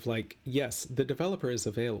quality of like, yes, the developer is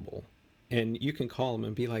available and you can call them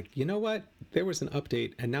and be like, you know what, there was an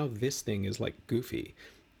update and now this thing is like goofy.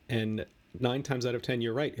 And 9 times out of 10,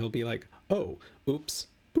 you're right. He'll be like, oh, oops,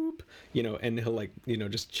 boop, and he'll like,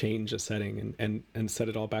 just change a setting and set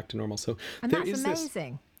it all back to normal. So And there that's is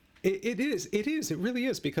amazing. It really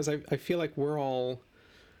is, because I feel like we're all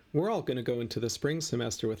going to go into the spring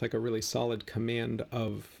semester with like a really solid command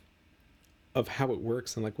of how it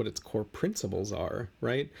works and like what its core principles are,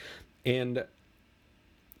 right? And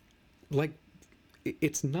like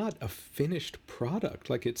it's not a finished product.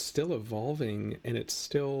 Like it's still evolving and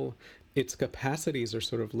its capacities are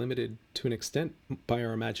sort of limited to an extent by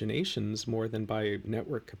our imaginations more than by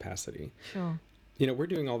network capacity. Sure. We're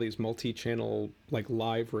doing all these multi-channel like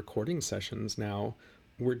live recording sessions now.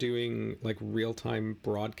 We're doing like real-time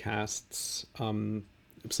broadcasts.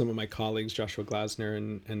 Some of my colleagues, Joshua Glasner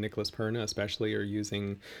and Nicholas Perna especially, are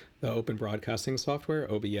using the open broadcasting software,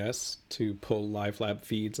 OBS, to pull live lab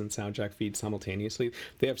feeds and Soundjack feeds simultaneously.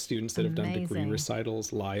 They have students that have done degree Amazing.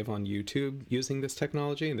 recitals live on YouTube using this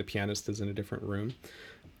technology, and the pianist is in a different room.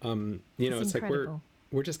 It's like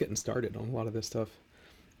we're just getting started on a lot of this stuff.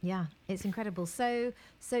 Yeah, it's incredible. So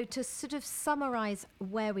to sort of summarize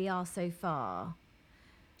where we are so far,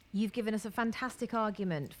 you've given us a fantastic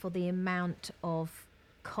argument for the amount of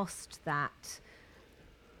cost that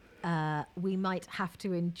we might have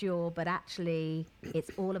to endure, but actually it's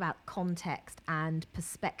all about context and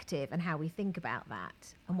perspective and how we think about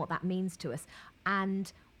that and what that means to us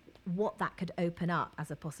and what that could open up as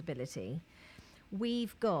a possibility.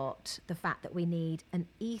 We've got the fact that we need an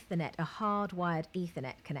Ethernet, a hardwired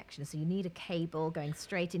Ethernet connection. So you need a cable going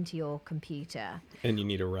straight into your computer. And you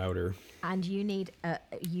need a router. And you need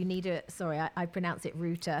a sorry, I pronounce it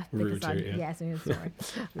router. Because Router, yeah. Yes, I'm sorry.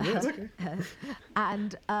 That's okay.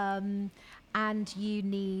 And you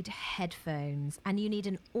need headphones and you need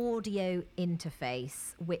an audio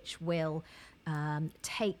interface which will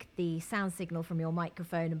take the sound signal from your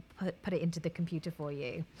microphone and put it into the computer for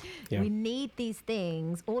you. Yeah. We need these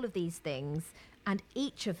things, all of these things, and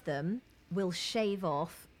each of them will shave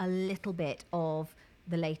off a little bit of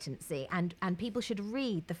the latency. And people should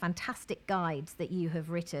read the fantastic guides that you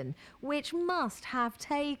have written, which must have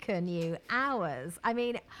taken you hours. I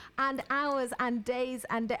mean, and hours and days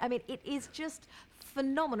and I mean, it is just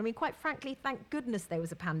phenomenal. I mean, quite frankly, thank goodness there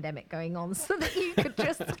was a pandemic going on so that you could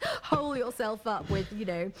just hole yourself up with,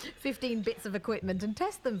 15 bits of equipment and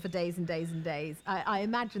test them for days and days and days. I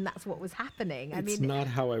imagine that's what was happening. It's not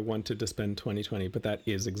how I wanted to spend 2020, but that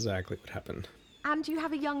is exactly what happened. And you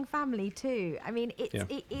have a young family too. I mean, it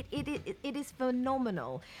is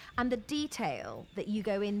phenomenal. And the detail that you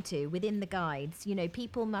go into within the guides,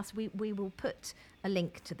 people we will put a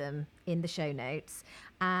link to them in the show notes.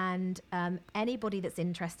 And anybody that's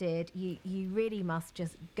interested, you really must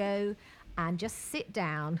just go and just sit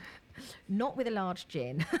down, not with a large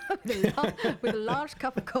gin, with a large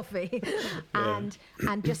cup of coffee, and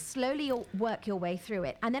just slowly work your way through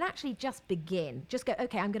it. And then actually just begin. Just go,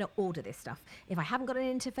 okay, I'm going to order this stuff. If I haven't got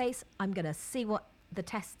an interface, I'm going to see what the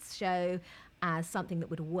tests show as something that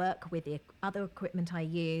would work with the other equipment I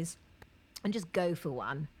use, and just go for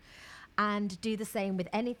one. And do the same with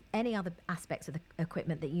any other aspects of the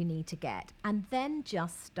equipment that you need to get. And then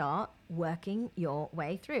just start working your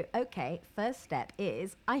way through. Okay, first step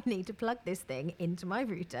is I need to plug this thing into my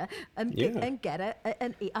router and get a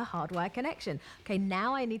hardwire connection. Okay,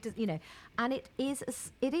 now I need to, and it is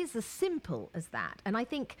as simple as that. And I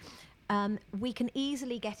think we can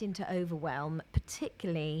easily get into overwhelm,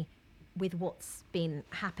 particularly with what's been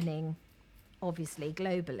happening, obviously,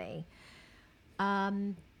 globally.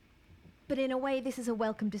 But in a way, this is a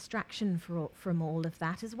welcome distraction from all of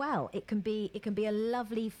that as well. It can be a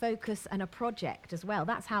lovely focus and a project as well.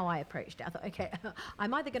 That's how I approached it. I thought, okay,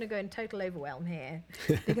 I'm either going to go in total overwhelm here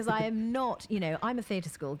because I am not, I'm a theatre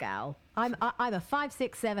school gal. I'm a 5,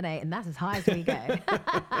 6, 7, 8, and that's as high as we go.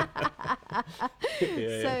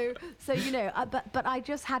 But I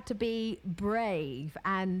just had to be brave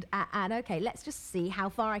and okay, let's just see how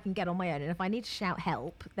far I can get on my own. And if I need to shout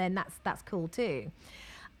help, then that's cool too.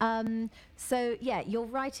 Your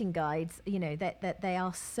writing guides, that they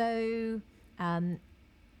are so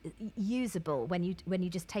usable when you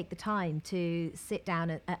just take the time to sit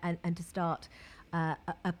down and to start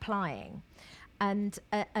applying, and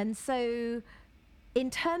so in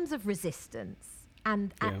terms of resistance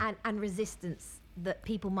and resistance that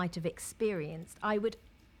people might have experienced, I would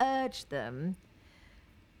urge them,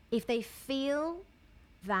 if they feel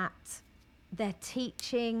that their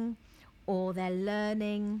teaching or their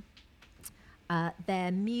learning,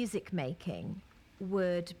 their music making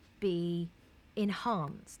would be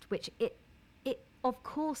enhanced, which it of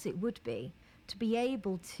course it would be, to be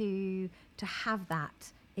able to have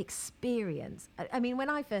that experience. I mean, when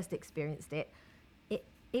I first experienced it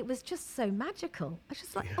was just so magical. I was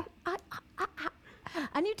just like,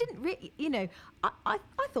 and you didn't really, I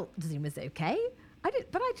thought Zoom was okay.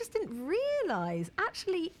 But I just didn't realise,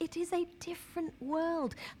 actually, it is a different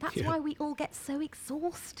world. That's why we all get so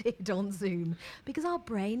exhausted on Zoom, because our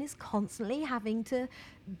brain is constantly having to,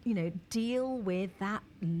 deal with that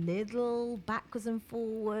little backwards and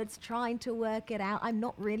forwards, trying to work it out. I'm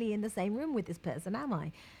not really in the same room with this person, am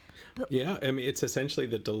I? But, I mean, it's essentially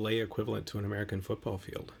the delay equivalent to an American football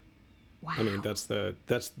field. Wow. I mean, that's the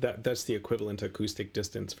equivalent acoustic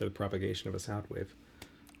distance for the propagation of a sound wave.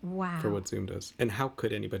 Wow. For what Zoom does. And how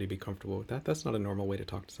could anybody be comfortable with that? That's not a normal way to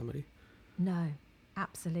talk to somebody. No,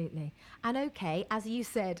 absolutely. And okay, as you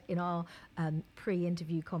said in our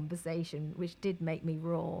pre-interview conversation, which did make me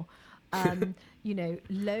roar,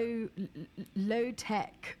 low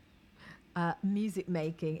tech music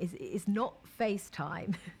making is not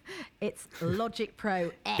FaceTime. It's Logic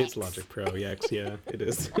Pro X. It's Logic Pro X, yeah, it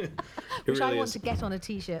is. Which really I want to get on a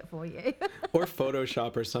t-shirt for you. Or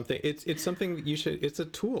Photoshop or something. It's something you should, it's a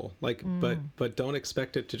tool, but don't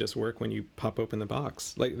expect it to just work when you pop open the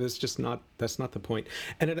box. Like, that's not the point.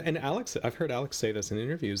 And Alex, I've heard Alex say this in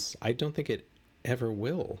interviews, I don't think it ever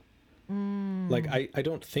will. Like, I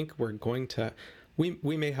don't think we're going to,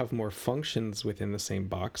 we may have more functions within the same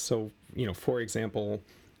box. So, for example,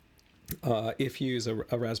 if you use a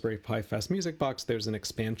Raspberry Pi Fast Music box, there's an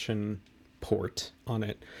expansion port on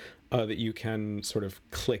it that you can sort of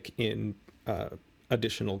click in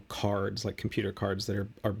additional cards, like computer cards that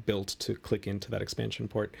are built to click into that expansion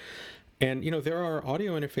port. And, there are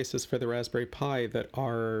audio interfaces for the Raspberry Pi that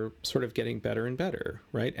are sort of getting better and better,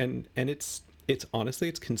 right? And it's honestly,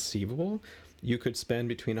 it's conceivable. You could spend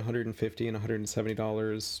between $150 and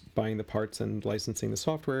 $170 buying the parts and licensing the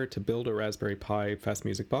software to build a Raspberry Pi Fast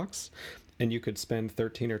Music box. And you could spend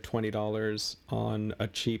 $13 or $20 on a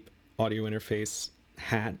cheap audio interface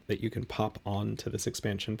hat that you can pop onto this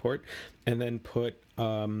expansion port, and then put,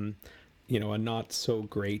 a not so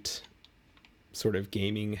great sort of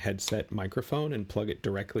gaming headset microphone and plug it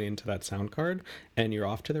directly into that sound card, and you're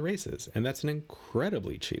off to the races. And that's an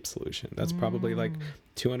incredibly cheap solution. That's probably like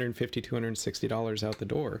 $250, $260 out the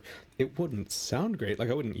door. It wouldn't sound great. Like,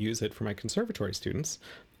 I wouldn't use it for my conservatory students.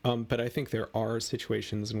 But I think there are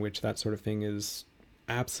situations in which that sort of thing is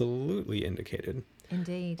absolutely indicated.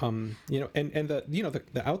 Indeed. You know, and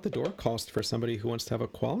the out the door cost for somebody who wants to have a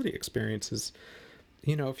quality experience is,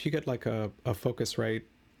 you know, if you get like a Focusrite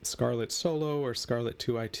Scarlett Solo or Scarlett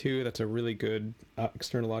 2i2, that's a really good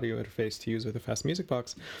external audio interface to use with a Fast Music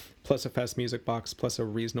Box, plus a Fast Music Box, plus a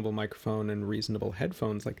reasonable microphone and reasonable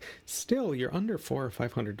headphones. Like, still, you're under $400 or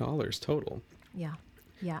 $500 total. Yeah.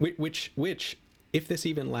 Yeah. Which, if this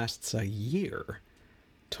even lasts a year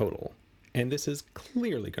total, and this is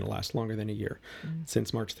clearly going to last longer than a year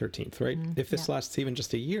since March 13th, right? If this lasts even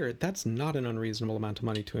just a year, that's not an unreasonable amount of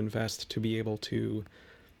money to invest to be able to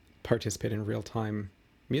participate in real-time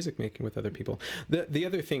music making with other people. The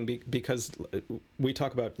other thing, because we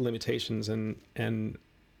talk about limitations, and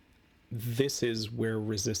this is where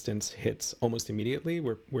resistance hits almost immediately,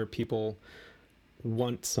 where people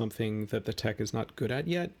want something that the tech is not good at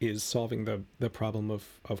yet, is solving the problem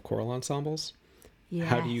of choral ensembles. Yes.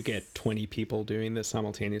 How do you get 20 people doing this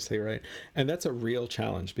simultaneously, right? And that's a real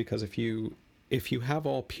challenge, because if you have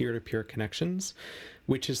all peer-to-peer connections,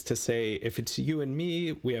 which is to say, if it's you and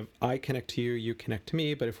me, I connect to you, you connect to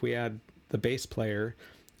me. But if we add the bass player,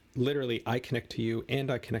 literally I connect to you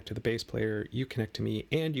and I connect to the bass player, you connect to me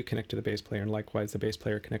and you connect to the bass player, and likewise the bass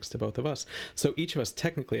player connects to both of us. So each of us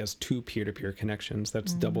technically has 2 peer-to-peer connections.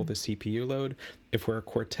 That's double the CPU load. If we're a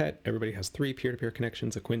quartet, everybody has 3 peer-to-peer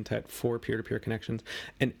connections, a quintet, 4 peer-to-peer connections,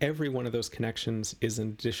 and every one of those connections is an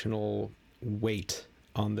additional weight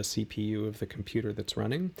on the CPU of the computer that's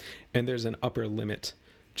running, and there's an upper limit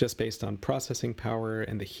just based on processing power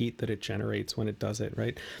and the heat that it generates when it does it,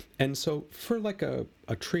 right? And so for like a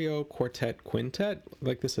trio, quartet, quintet,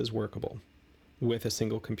 like, this is workable with a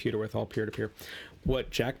single computer with all peer-to-peer.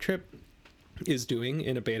 What Jacktrip is doing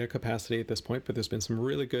in a beta capacity at this point, but there's been some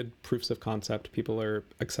really good proofs of concept. People are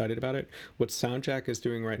excited about it. What SoundJack is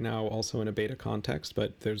doing right now, also in a beta context,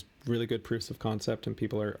 but there's really good proofs of concept and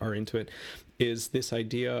people are into it, is this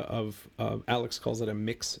idea of, Alex calls it a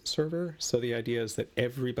mix server. So the idea is that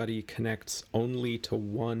everybody connects only to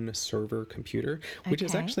one server computer, which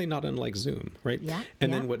is actually not unlike Zoom, right? Yeah,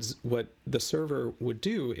 and then what the server would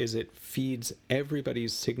do is it feeds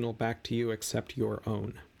everybody's signal back to you except your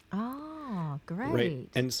own. Oh, great. Right.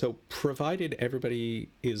 And so provided everybody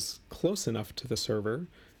is close enough to the server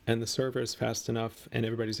and the server is fast enough and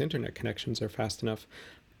everybody's internet connections are fast enough,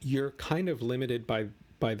 you're kind of limited by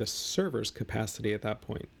the server's capacity at that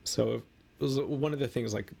point. So one of the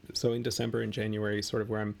things, like, so in December and January, sort of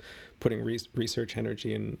where I'm putting research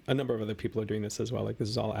energy, and a number of other people are doing this as well. Like, this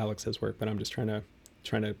is all Alex's work, but I'm just trying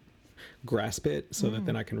to grasp it so that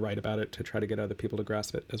then I can write about it to try to get other people to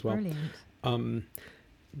grasp it as well. Brilliant.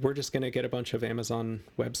 We're just going to get a bunch of Amazon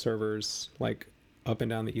web servers, like, up and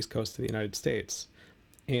down the East Coast of the United States,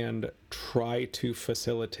 and try to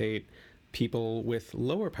facilitate people with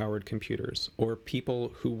lower powered computers or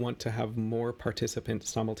people who want to have more participants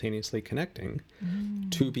simultaneously connecting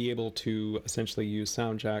to be able to essentially use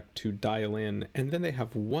SoundJack to dial in, and then they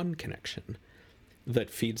have one connection that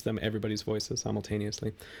feeds them everybody's voices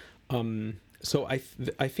simultaneously. So I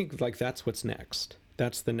think, like, that's what's next.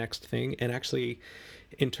 That's the next thing. And actually,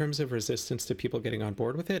 in terms of resistance to people getting on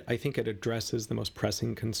board with it, I think it addresses the most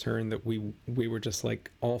pressing concern that we were just like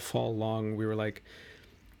all fall long. We were like,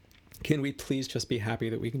 can we please just be happy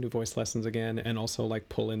that we can do voice lessons again, and also like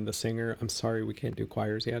pull in the singer? I'm sorry we can't do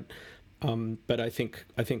choirs yet. But I think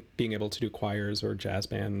being able to do choirs or jazz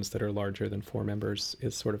bands that are larger than 4 members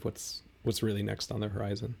is sort of what's really next on the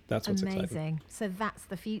horizon. That's what's amazing. Exciting. So that's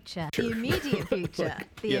the future. Sure. The immediate future.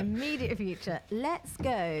 Yeah. Immediate future. Let's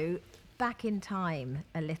go back in time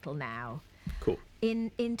a little now. Cool.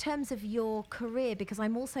 In terms of your career, because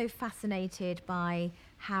I'm also fascinated by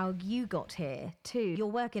how you got here too.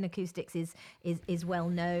 Your work in acoustics is well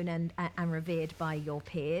known and revered by your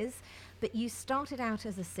peers, but you started out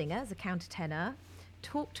as a singer, as a countertenor.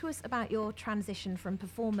 Talk to us about your transition from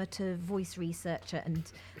performer to voice researcher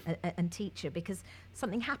and teacher, because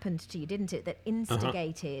something happened to you, didn't it, that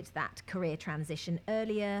instigated that career transition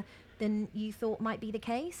earlier than you thought might be the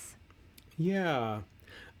case? Yeah.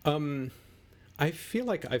 I feel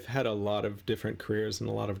like I've had a lot of different careers and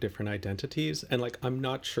a lot of different identities, and like I'm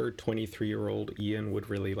not sure 23-year-old Ian would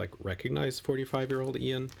really like recognize 45-year-old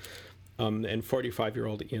Ian. And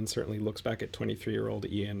 45-year-old Ian certainly looks back at 23-year-old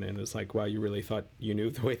Ian and is like, wow, you really thought you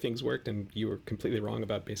knew the way things worked and you were completely wrong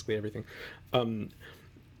about basically everything.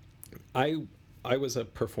 I was a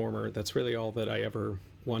performer. That's really all that I ever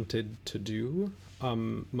wanted to do.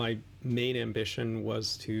 My main ambition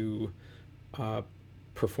was to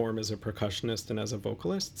perform as a percussionist and as a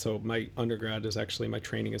vocalist. So my undergrad is actually, my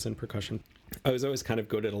training is in percussion. I was always kind of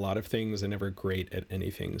good at a lot of things and never great at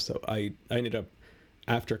anything. So I ended up,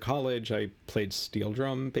 after college, I played steel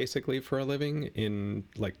drum basically for a living in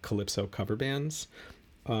like calypso cover bands.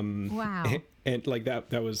 Wow. And like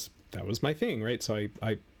that was my thing, right? So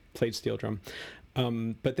I played steel drum.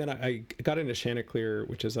 But then I got into Chanticleer,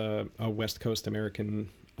 which is a West Coast American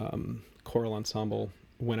choral ensemble,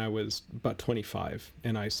 when I was about 25,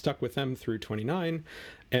 and I stuck with them through 29.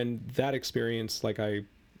 And that experience, like I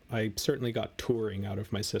certainly got touring out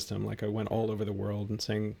of my system. Like I went all over the world and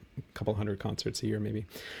sang a couple hundred concerts a year, maybe.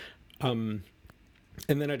 And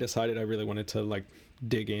then I decided I really wanted to like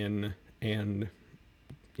dig in and,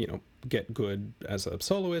 you know, get good as a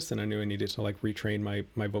soloist, and I knew I needed to like retrain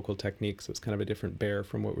my vocal techniques. It's kind of a different bear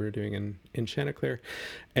from what we were doing in Chanticleer.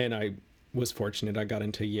 And I was fortunate. I got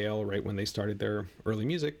into Yale right when they started their early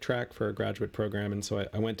music track for a graduate program, and so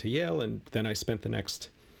I went to Yale, and then I spent the next,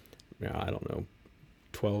 I don't know,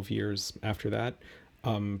 12 years after that,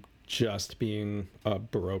 just being a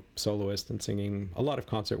Baroque soloist and singing a lot of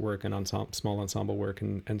concert work and small ensemble work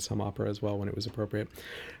and some opera as well when it was appropriate.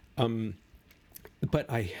 But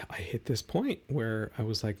I hit this point where I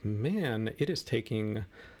was like, man, it is taking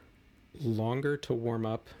longer to warm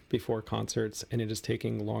up before concerts, and it is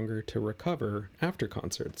taking longer to recover after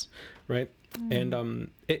concerts, right? And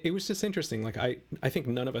it was just interesting. Like I think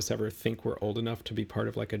none of us ever think we're old enough to be part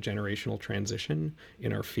of like a generational transition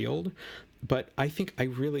in our field, but I think I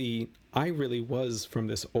really was from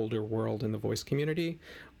this older world in the voice community,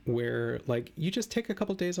 where like you just take a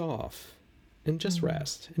couple days off and just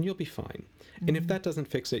rest and you'll be fine. And if that doesn't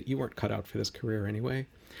fix it, you weren't cut out for this career anyway.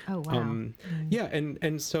 Oh, wow. Yeah,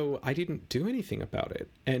 and so I didn't do anything about it.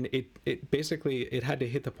 And it basically, it had to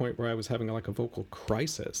hit the point where I was having like a vocal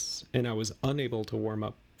crisis, and I was unable to warm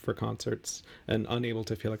up for concerts and unable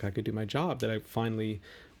to feel like I could do my job, that I finally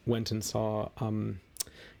went and saw,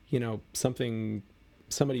 you know, somebody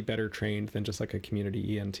better trained than just like a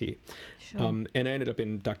community ENT. Sure. And I ended up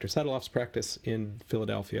in Dr. Sadilov's practice in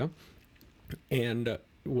Philadelphia, and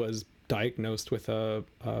was diagnosed with a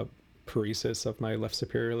paresis of my left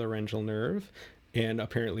superior laryngeal nerve. And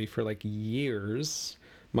apparently for like years,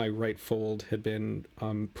 my right fold had been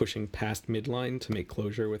pushing past midline to make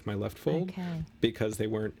closure with my left fold, because they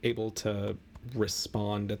weren't able to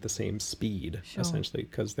respond at the same speed, essentially,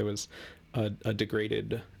 because there was a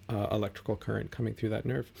degraded electrical current coming through that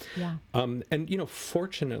nerve. Yeah. And, you know,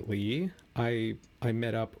 fortunately, I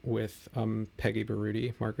met up with Peggy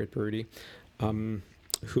Baruti, Margaret Baruti,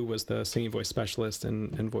 who was the singing voice specialist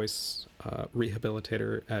and voice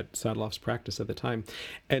rehabilitator at Sadilov's practice at the time.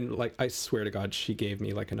 And like, I swear to God, she gave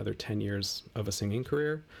me like another 10 years of a singing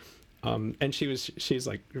career. And she's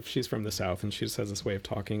from the South, and she just has this way of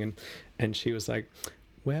talking. And she was like,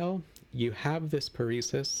 well, you have this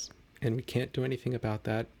paresis and we can't do anything about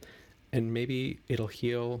that. And maybe it'll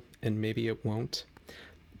heal and maybe it won't.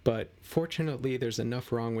 But fortunately, there's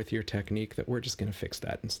enough wrong with your technique that we're just going to fix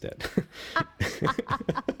that instead.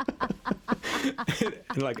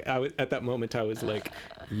 And like, at that moment, I was like,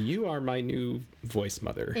 you are my new voice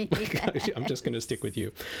mother. Like, I'm just going to stick with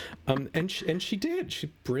you. And she did. She's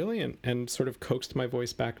brilliant, and sort of coaxed my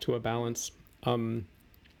voice back to a balance. And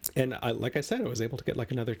like I said, I was able to get like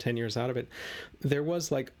another 10 years out of it. There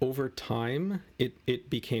was like, over time, it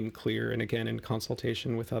became clear, and again, in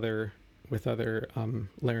consultation with other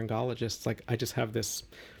laryngologists, like I just have this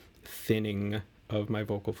thinning of my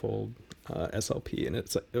vocal fold SLP, and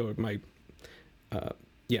it's of my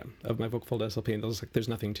vocal fold SLP, and there's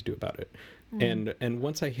nothing to do about it. And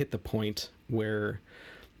once I hit the point where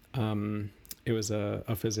it was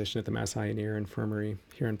a physician at the Mass Eye and Ear Infirmary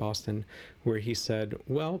here in Boston, where he said,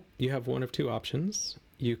 well, you have one of two options.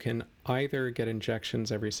 You can either get injections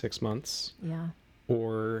every 6 months,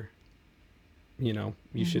 or you know,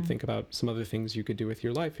 you should think about some other things you could do with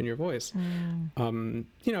your life and your voice. You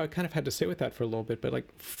know, I kind of had to sit with that for a little bit, but like,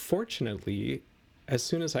 fortunately, as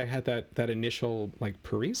soon as I had that initial like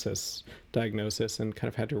paresis diagnosis and kind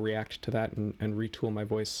of had to react to that and retool my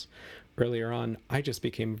voice earlier on, I just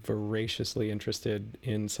became voraciously interested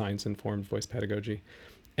in science-informed voice pedagogy.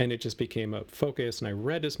 And it just became a focus, and I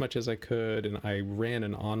read as much as I could, and I ran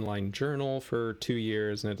an online journal for 2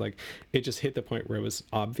 years, and it just hit the point where it was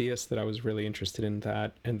obvious that I was really interested in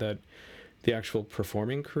that, and that, the actual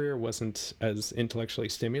performing career wasn't as intellectually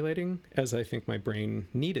stimulating as I think my brain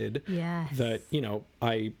needed. Yes. That,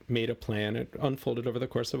 I made a plan. It unfolded over the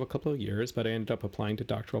course of a couple of years, but I ended up applying to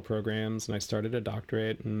doctoral programs, and I started a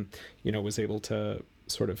doctorate, and, was able to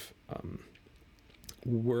sort of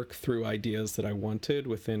work through ideas that I wanted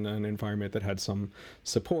within an environment that had some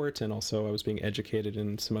support. And also I was being educated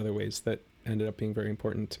in some other ways that ended up being very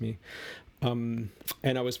important to me. And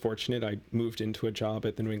I was fortunate. I moved into a job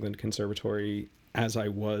at the New England Conservatory as I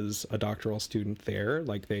was a doctoral student there.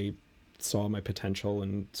 Like, they saw my potential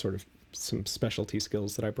and sort of some specialty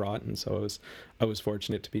skills that I brought. And so I was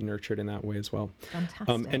fortunate to be nurtured in that way as well.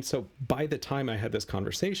 Fantastic. And so by the time I had this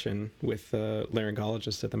conversation with the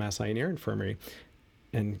laryngologist at the Mass Eye and Ear Infirmary,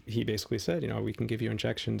 and he basically said, we can give you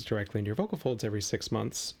injections directly in your vocal folds every 6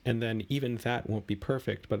 months. And then even that won't be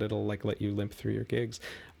perfect, but it'll let you limp through your gigs.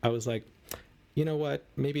 I was like, you know what?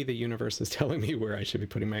 Maybe the universe is telling me where I should be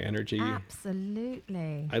putting my energy.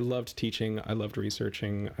 Absolutely. I loved teaching. I loved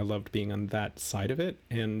researching. I loved being on that side of it.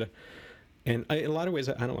 And in a lot of ways,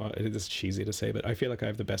 I don't know, it is cheesy to say, but I feel like I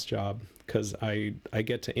have the best job because I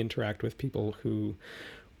get to interact with people who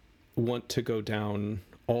want to go down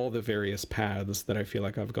all the various paths that I feel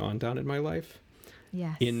like I've gone down in my life.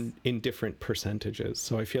 Yes. In different percentages.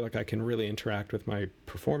 So I feel like I can really interact with my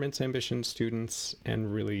performance ambition students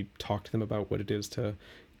and really talk to them about what it is to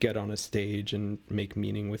get on a stage and make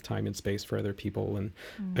meaning with time and space for other people. And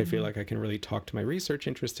I feel like I can really talk to my research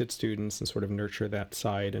interested students and sort of nurture that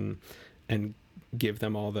side and give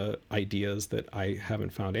them all the ideas that I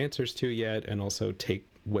haven't found answers to yet, and also take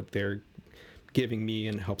what they're giving me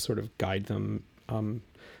and help sort of guide them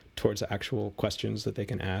towards actual questions that they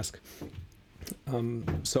can ask.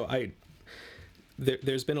 So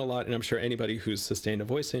there's been a lot, and I'm sure anybody who's sustained a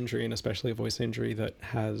voice injury, and especially a voice injury that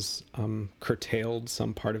has curtailed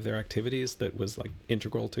some part of their activities that was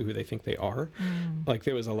integral to who they think they are.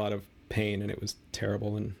 There was a lot of pain, and it was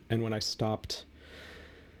terrible. And when I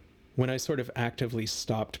sort of actively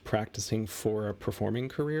stopped practicing for a performing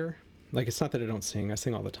career, it's not that I don't sing, I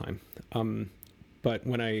sing all the time. But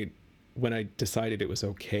when I decided it was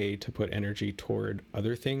okay to put energy toward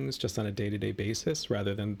other things just on a day-to-day basis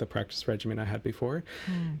rather than the practice regimen I had before,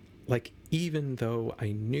 even though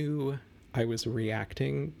I knew I was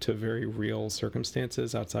reacting to very real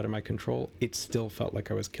circumstances outside of my control, it still felt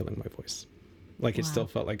like I was killing my voice. It still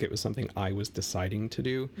felt like it was something I was deciding to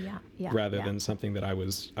do rather than something that I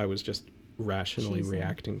was just rationally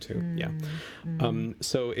reacting to.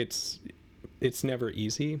 So it's never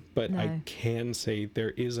easy, but I can say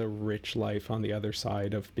there is a rich life on the other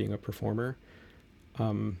side of being a performer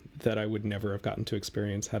that I would never have gotten to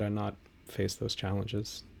experience had I not faced those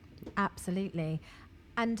challenges. Absolutely.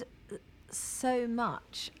 And so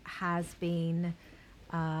much has been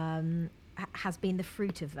the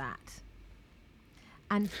fruit of that.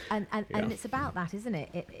 And it's about that, isn't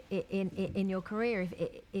it? In your career,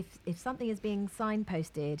 if something is being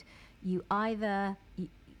signposted, you either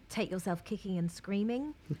take yourself kicking and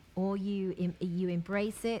screaming, or you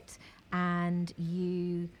embrace it and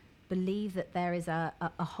you believe that there is a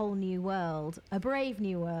whole new world, a brave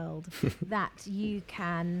new world that you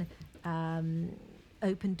can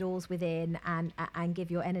open doors within and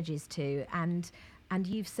give your energies to, and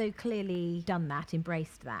you've so clearly done that,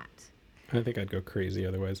 embraced that. I think I'd go crazy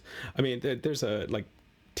otherwise. I mean, there's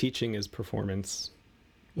teaching is performance,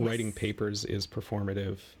 writing papers is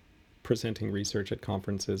performative, presenting research at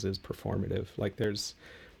conferences is performative.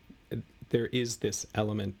 There is this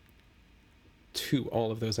element to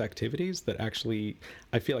all of those activities that actually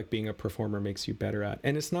I feel like being a performer makes you better at.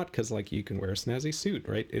 And it's not because you can wear a snazzy suit,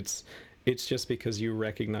 right? It's just because you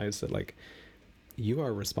recognize that you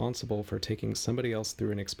are responsible for taking somebody else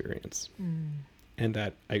through an experience. And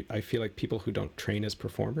that I feel like people who don't train as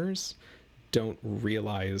performers don't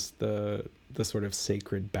realize the sort of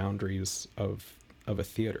sacred boundaries of a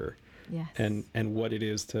theater. Yes. And what it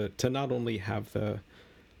is to not only have the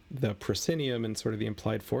proscenium and sort of the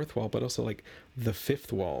implied fourth wall, but also the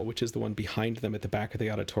fifth wall, which is the one behind them at the back of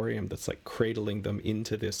the auditorium that's cradling them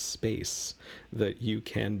into this space that you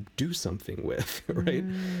can do something with, right?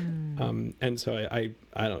 And so I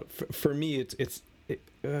don't, for me,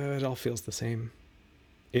 it all feels the same.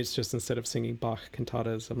 It's just instead of singing Bach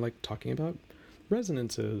cantatas, I'm talking about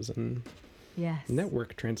resonances and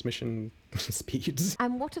network transmission speeds.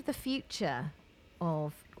 And what of the future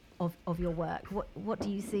of your work? What do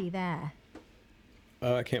you see there?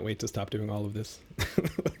 I can't wait to stop doing all of this.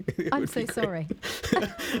 I'm so sorry.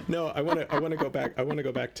 No, I want to go back. I want to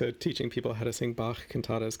go back to teaching people how to sing Bach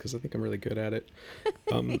cantatas because I think I'm really good at it.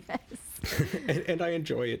 And I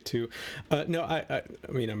enjoy it too. No, I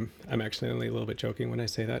mean, I'm actually only a little bit joking when I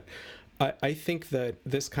say that. I think that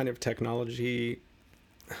this kind of technology,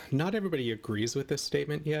 not everybody agrees with this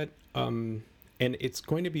statement yet. And it's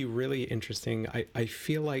going to be really interesting. I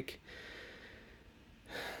feel like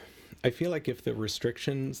if the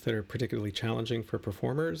restrictions that are particularly challenging for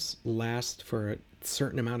performers last for a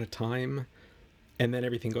certain amount of time, and then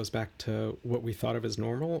everything goes back to what we thought of as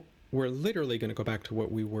normal, we're literally going to go back to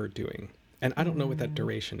what we were doing. And I don't know what that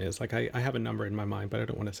duration is. Like I have a number in my mind, but I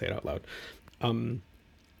don't want to say it out loud.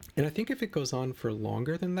 And I think if it goes on for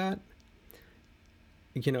longer than that,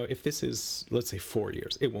 you know, if this is, let's say 4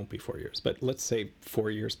 years, it won't be 4 years, but let's say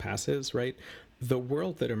 4 years passes, right? The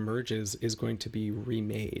world that emerges is going to be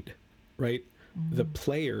remade, right? The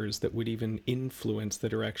players that would even influence the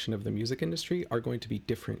direction of the music industry are going to be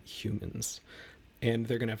different humans. And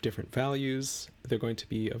they're going to have different values. They're going to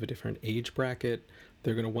be of a different age bracket.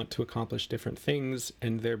 They're going to want to accomplish different things.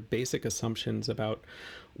 And their basic assumptions about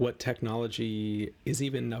what technology is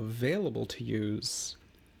even available to use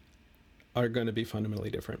are going to be fundamentally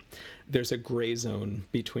different. There's a gray zone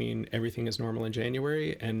between everything is normal in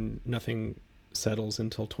January and nothing settles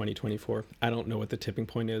until 2024. I don't know what the tipping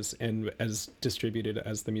point is. And as distributed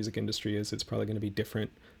as the music industry is, it's probably going to be different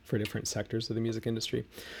for different sectors of the music industry.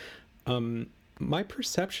 My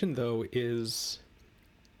perception, though, is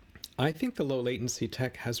I think the low latency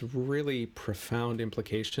tech has really profound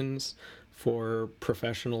implications for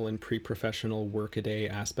professional and pre-professional workaday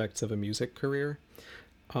aspects of a music career.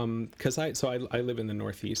 Because I live in the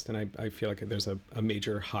Northeast, and I feel like there's a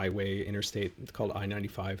major highway interstate called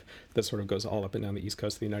I-95 that sort of goes all up and down the East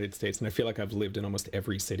Coast of the United States. And I feel like I've lived in almost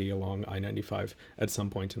every city along I-95 at some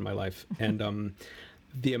point in my life. And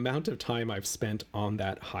the amount of time I've spent on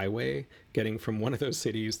that highway, getting from one of those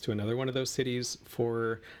cities to another one of those cities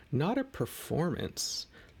for not a performance,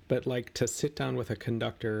 but like to sit down with a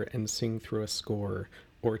conductor and sing through a score,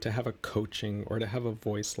 or to have a coaching, or to have a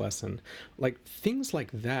voice lesson, like things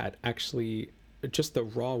like that, actually, just the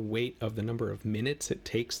raw weight of the number of minutes it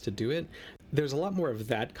takes to do it. There's a lot more of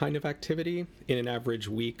that kind of activity in an average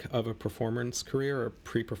week of a performance career or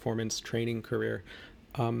pre-performance training career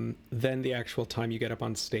than the actual time you get up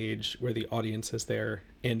on stage where the audience is there,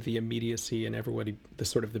 and the immediacy and everybody, the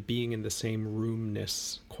sort of the being in the same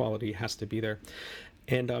roomness quality has to be there.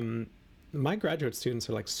 And my graduate students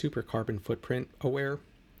are like super carbon footprint aware.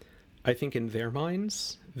 I think in their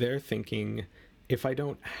minds, they're thinking, if I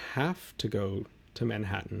don't have to go to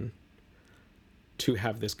Manhattan to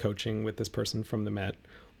have this coaching with this person from the Met,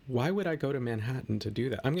 why would I go to Manhattan to do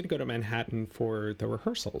that? I'm going to go to Manhattan for the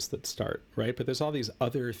rehearsals that start, right? But there's all these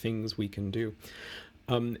other things we can do.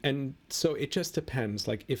 And so it just depends.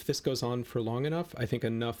 Like if this goes on for long enough, I think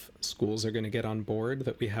enough schools are going to get on board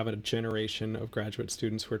that we have a generation of graduate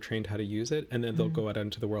students who are trained how to use it, and then they'll go out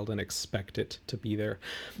into the world and expect it to be there.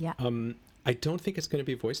 Yeah. I don't think it's going to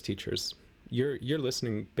be voice teachers. Your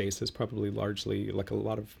listening base is probably largely like a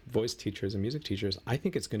lot of voice teachers and music teachers. I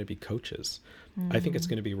think it's going to be coaches. I think it's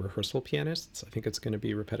going to be rehearsal pianists. I think it's going to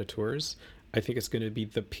be repetiteurs. I think it's going to be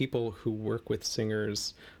the people who work with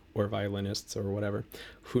singers or violinists or whatever,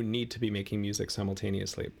 who need to be making music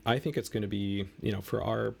simultaneously. I think it's going to be, you know,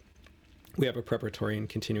 we have a preparatory and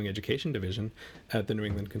continuing education division at the New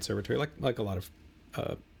England Conservatory, like a lot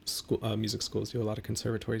of music schools do, a lot of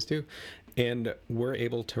conservatories do. And we're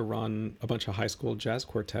able to run a bunch of high school jazz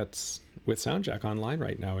quartets with SoundJack online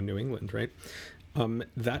right now in New England, right?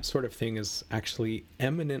 That sort of thing is actually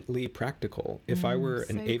eminently practical. If I were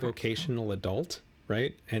an avocational adult,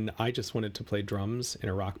 right, and I just wanted to play drums in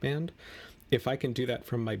a rock band, if I can do that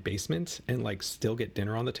from my basement and like still get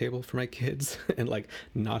dinner on the table for my kids and like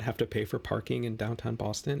not have to pay for parking in downtown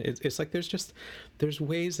Boston, it's like there's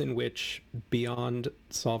ways in which, beyond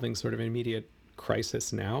solving sort of an immediate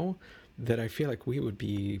crisis now, that I feel like we would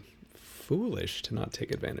be foolish to not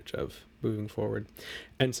take advantage of moving forward.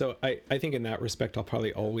 And so I think in that respect, I'll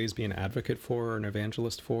probably always be an advocate for or an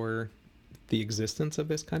evangelist for the existence of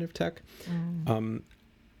this kind of tech.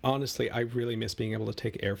 Honestly, I really miss being able to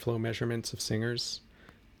take airflow measurements of singers.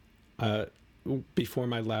 Before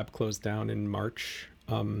my lab closed down in March,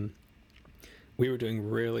 we were doing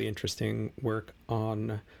really interesting work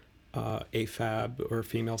on AFAB, or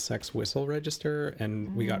female sex whistle register,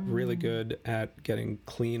 and we got really good at getting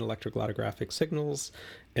clean electroglotographic signals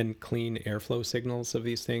and clean airflow signals of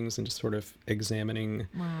these things, and just sort of examining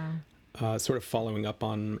sort of following up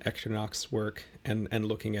on Extronaut's work and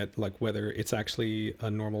looking at like whether it's actually a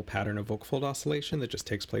normal pattern of vocal fold oscillation that just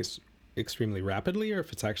takes place extremely rapidly, or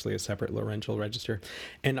if it's actually a separate laryngeal register.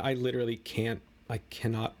 And I literally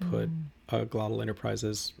cannot put a Glottal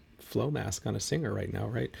Enterprises flow mask on a singer right now,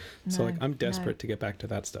 right? So like I'm desperate to get back to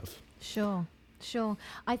that stuff. Sure. Sure.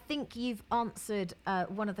 I think you've answered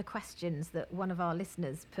one of the questions that one of our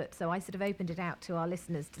listeners put. So I sort of opened it out to our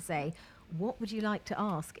listeners to say, what would you like to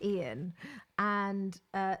ask Ian? And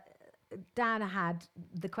Dan had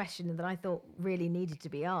the question that I thought really needed to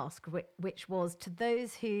be asked, which was to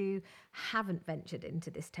those who haven't ventured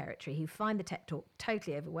into this territory, who find the tech talk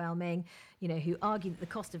totally overwhelming, who argue that the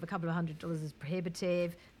cost of a couple of $100 is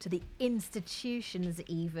prohibitive, to the institutions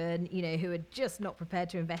even, who are just not prepared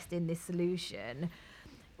to invest in this solution.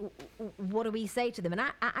 What do we say to them? And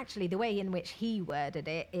actually, the way in which he worded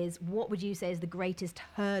it is, what would you say is the greatest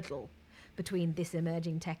hurdle between this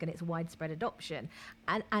emerging tech and its widespread adoption?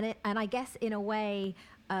 And I guess in a way,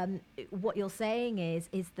 what you're saying is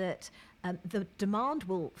that the demand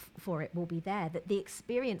for it will be there, that the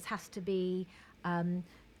experience has to be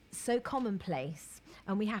so commonplace,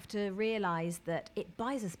 and we have to realize that it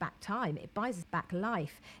buys us back time, it buys us back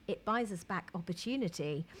life, it buys us back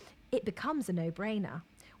opportunity. It becomes a no-brainer.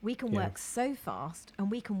 We can work so fast and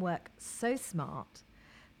we can work so smart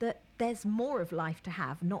that there's more of life to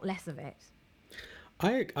have, not less of it.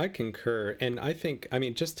 I concur. And I think,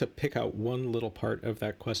 just to pick out one little part of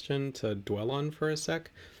that question to dwell on for a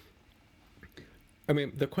sec,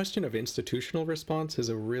 the question of institutional response is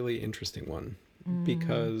a really interesting one.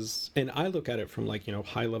 Because, and I look at it from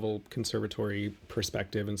high level conservatory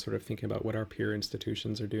perspective and sort of thinking about what our peer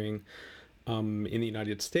institutions are doing in the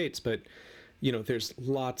United States. But we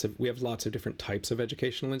have lots of different types of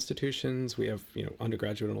educational institutions. We have,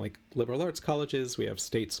 undergraduate and liberal arts colleges. We have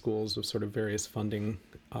state schools with sort of various funding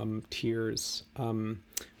tiers.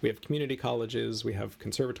 We have community colleges. We have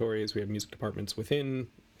conservatories. We have music departments within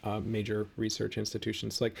major research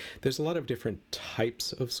institutions. There's a lot of different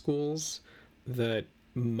types of schools that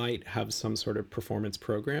might have some sort of performance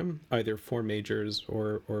program, either for majors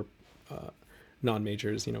or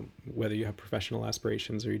non-majors, whether you have professional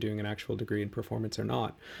aspirations or you're doing an actual degree in performance or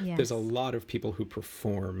not. Yes. There's a lot of people who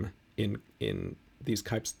perform in these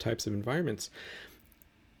types of environments.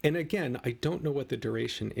 And again, I don't know what the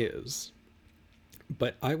duration is,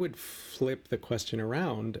 but I would flip the question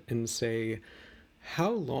around and say,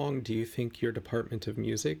 how long do you think your Department of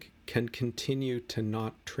Music can continue to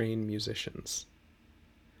not train musicians?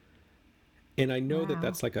 And I know that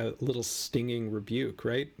that's like a little stinging rebuke,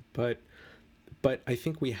 right? But I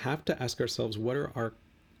think we have to ask ourselves, what are our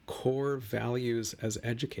core values as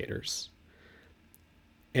educators?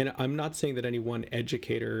 And I'm not saying that any one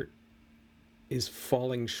educator is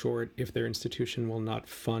falling short if their institution will not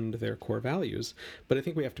fund their core values, but I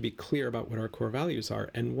think we have to be clear about what our core values are.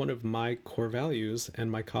 And one of my core values and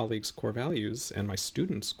my colleagues' core values and my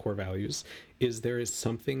students' core values is there is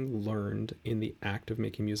something learned in the act of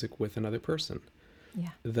making music with another person.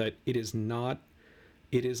 Yeah. That it is not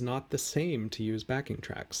the same to use backing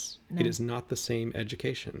tracks. No. It is not the same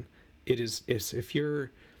education. If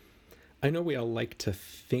you're, I know we all like to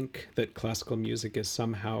think that classical music is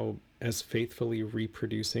somehow as faithfully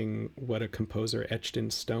reproducing what a composer etched in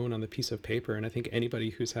stone on the piece of paper. And I think anybody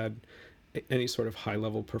who's had any sort of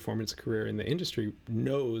high-level performance career in the industry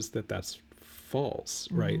knows that that's false,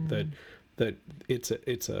 right? That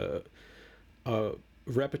it's a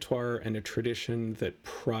repertoire and a tradition that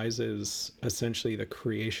prizes essentially the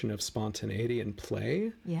creation of spontaneity and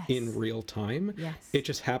play in real time. Yes. It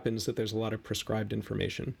just happens that there's a lot of prescribed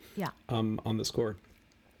information on the score.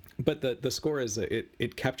 But the score is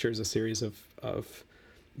it captures a series of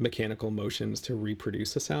mechanical motions to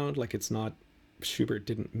reproduce a sound. It's not, Schubert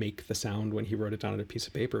didn't make the sound when he wrote it down on a piece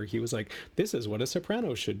of paper. He was like, this is what a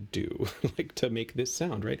soprano should do, to make this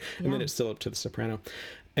sound, right? Yeah. And then it's still up to the soprano.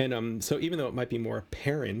 And so even though it might be more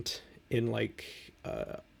apparent in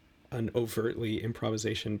an overtly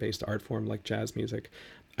improvisation-based art form like jazz music,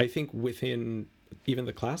 I think within even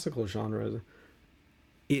the classical genre,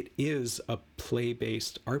 it is a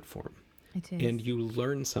play-based art form. It is. And you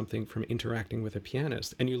learn something from interacting with a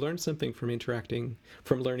pianist, and you learn something from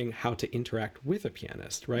learning how to interact with a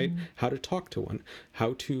pianist, right? How to talk to one,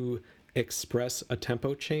 how to express a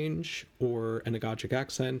tempo change or an agogic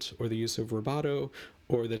accent or the use of rubato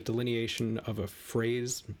or the delineation of a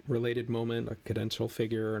phrase-related moment, a cadential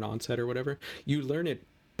figure or an onset or whatever. You learn it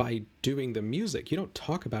by doing the music. You don't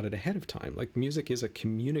talk about it ahead of time. Music is a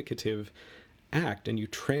communicative act, and you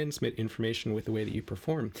transmit information with the way that you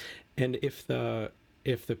perform. And if the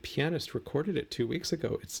pianist recorded it 2 weeks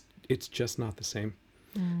ago, it's just not the same.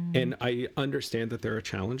 And I understand that there are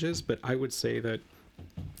challenges, but I would say that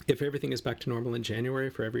if everything is back to normal in January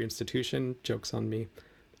for every institution, joke's on me.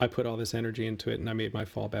 I put all this energy into it and I made my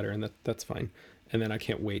fall better, and that's fine. And then I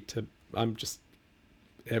can't wait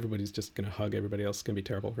everybody's just going to hug everybody else. It's going to be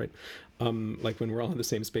terrible, right? When we're all in the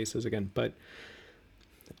same spaces again. But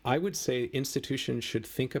I would say institutions should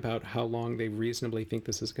think about how long they reasonably think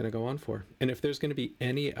this is going to go on for. And if there's going to be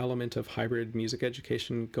any element of hybrid music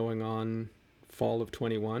education going on fall of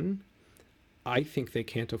 21, I think they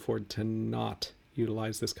can't afford to not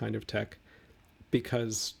utilize this kind of tech,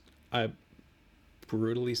 because I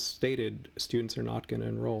brutally stated students are not going to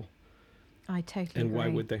enroll. I totally And agree. why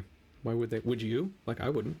would they? Why would they? Would you? Like, I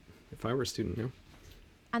wouldn't if I were a student, you know?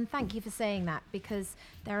 And thank you for saying that, because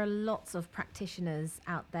there are lots of practitioners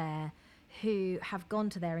out there who have gone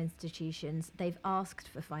to their institutions, they've asked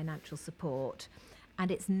for financial support, and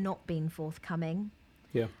it's not been forthcoming.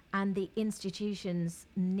 Yeah. And the institutions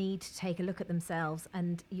need to take a look at themselves.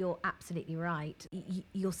 And you're absolutely right.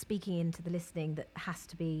 You're speaking into the listening that has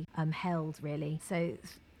to be held, really. So,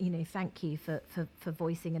 thank you for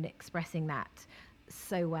voicing and expressing that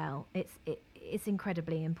so well. It's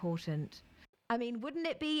incredibly important. I mean, wouldn't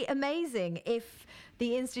it be amazing if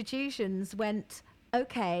the institutions went,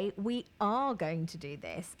 okay, we are going to do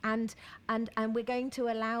this, and we're going to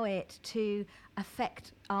allow it to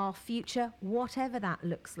affect our future, whatever that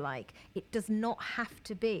looks like. It does not have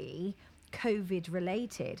to be COVID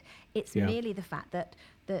related. It's merely the fact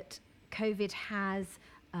that COVID has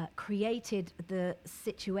created the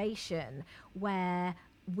situation where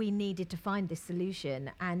we needed to find this solution,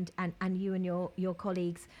 and you and your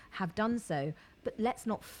colleagues have done so. But let's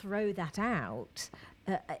not throw that out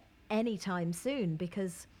anytime soon,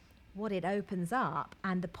 because what it opens up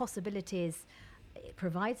and the possibilities it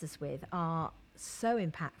provides us with are so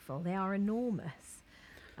impactful. They are enormous.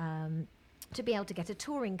 To be able to get a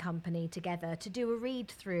touring company together to do a read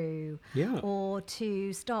through, or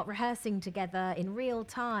to start rehearsing together in real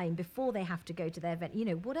time before they have to go to their event,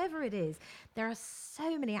 whatever it is, there are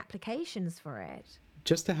so many applications for it.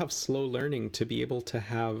 Just to have slow learning, to be able to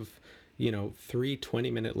have 3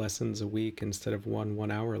 20-minute lessons a week instead of one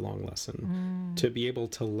 1 hour long lesson, to be able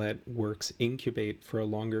to let works incubate for a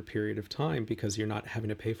longer period of time because you're not having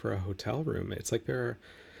to pay for a hotel room. It's like there are,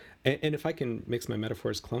 and if I can mix my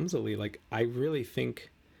metaphors clumsily, like I really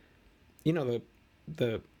think, the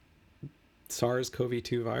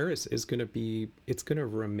SARS-CoV-2 virus is going to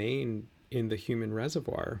remain in the human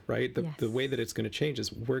reservoir, right? The way that it's going to change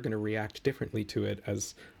is we're going to react differently to it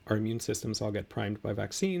as our immune systems all get primed by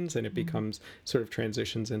vaccines, and it becomes sort of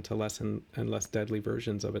transitions into less and less deadly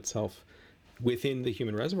versions of itself within the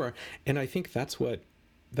human reservoir. And I think that's what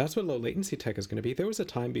low latency tech is going to be. There was a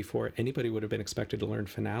time before anybody would have been expected to learn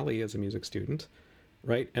Finale as a music student,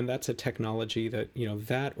 right? And that's a technology that,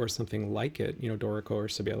 that or something like it, Dorico or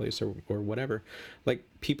Sibelius or whatever, like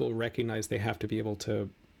people recognize they have to be able to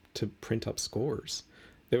print up scores.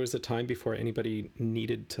 There was a time before anybody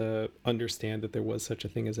needed to understand that there was such a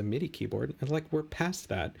thing as a MIDI keyboard. And like, we're past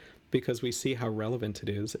that because we see how relevant it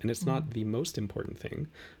is. And it's not the most important thing,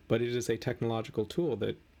 but it is a technological tool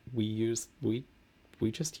that we use. We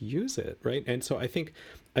just use it, right? And so I think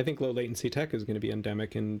low latency tech is going to be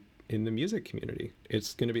endemic in the music community.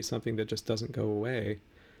 It's going to be something that just doesn't go away.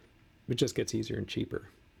 It just gets easier and cheaper.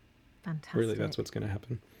 Fantastic. Really, that's what's going to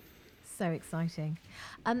happen. So exciting.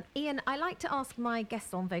 Ian, I like to ask my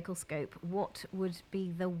guests on VocalScope what would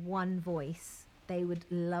be the one voice they would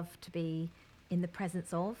love to be in the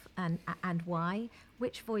presence of, and why.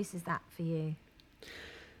 Which voice is that for you?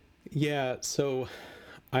 Yeah, so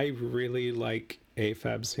I really like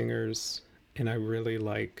AFAB singers, and I really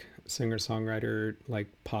like singer-songwriter, like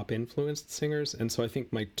pop-influenced singers. And so I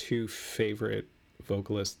think my two favorite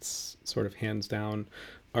vocalists, sort of hands down,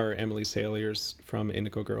 are Emily Saliers from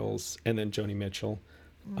Indigo Girls, and then Joni Mitchell.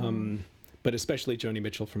 But especially Joni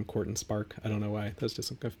Mitchell from Court and Spark. I don't know why. That's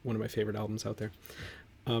just one of my favorite albums out there.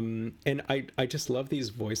 And I just love these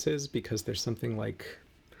voices because there's something like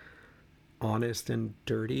honest and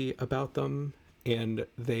dirty about them, and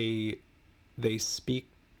they speak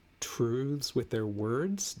truths with their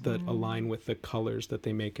words that align with the colors that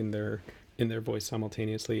they make in their voice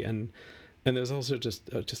simultaneously. And there's also just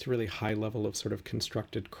a really high level of sort of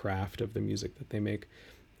constructed craft of the music that they make.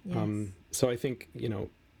 Yes. So I think,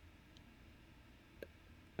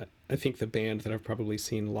 I think the band that I've probably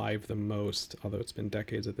seen live the most, although it's been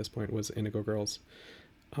decades at this point, was Indigo Girls.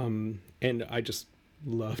 And I just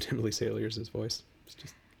loved Emily Saliers' voice.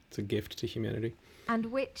 It's a gift to humanity. And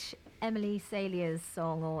which Emily Saliers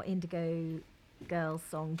song or Indigo Girls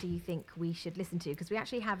song do you think we should listen to? Because we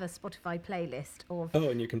actually have a Spotify playlist of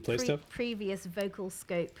and you can play stuff? Previous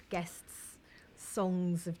VocalScope guests'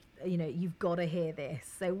 songs of, you've got to hear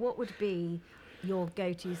this. So what would be your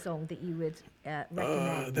go-to song that you would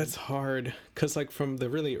recommend? That's hard, because like from the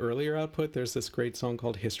really earlier output, there's this great song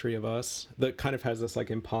called History of Us that kind of has this like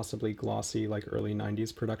impossibly glossy, like early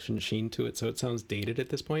 90s production sheen to it. So it sounds dated at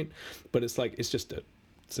this point, but it's just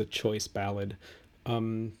it's a choice ballad.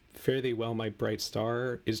 Fare Thee Well, My Bright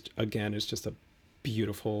Star is just a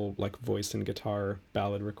beautiful like voice and guitar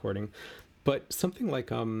ballad recording. But something like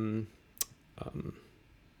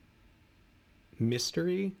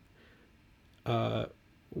Mystery,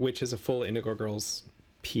 which is a full Indigo Girls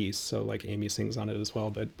piece, so like Amy sings on it as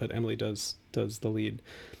well, but Emily does the lead.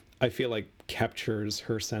 I feel like captures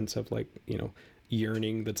her sense of like, you know,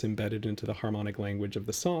 yearning that's embedded into the harmonic language of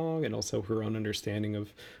the song, and also her own understanding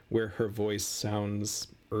of where her voice sounds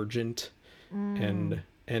urgent and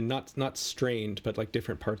not strained, but like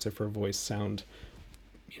different parts of her voice sound,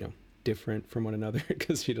 you know, different from one another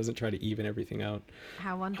because she doesn't try to even everything out.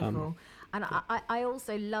 How wonderful. And I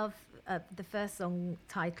also love the first song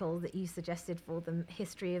title that you suggested for them,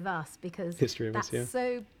 History of Us, because that's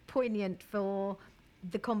so poignant for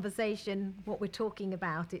the conversation, what we're talking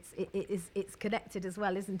about. It's connected as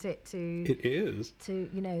well, isn't it? It is. To,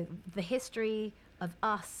 you know, the history of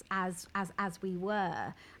us as we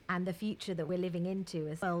were, and the future that we're living into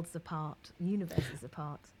as worlds apart, universes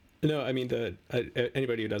apart. No, I mean,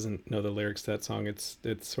 anybody who doesn't know the lyrics to that song, it's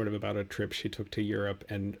sort of about a trip she took to Europe,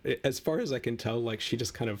 and as far as I can tell, like she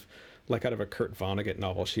just kind of, like out of a Kurt Vonnegut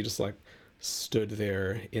novel, she just like stood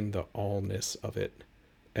there in the allness of it,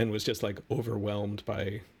 and was just like overwhelmed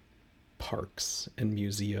by parks and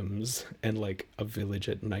museums and like a village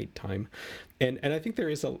at nighttime, and I think there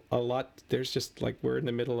is a lot. There's just like we're in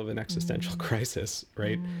the middle of an existential crisis,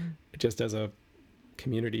 right? Just as a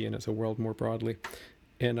community and as a world more broadly.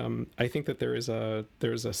 And I think that there's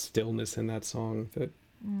a stillness in that song that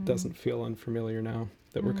doesn't feel unfamiliar now,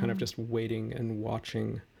 that we're kind of just waiting and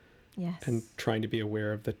watching, and trying to be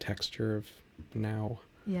aware of the texture of now.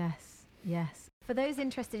 Yes. For those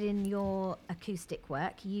interested in your acoustic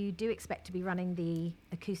work, you do expect to be running the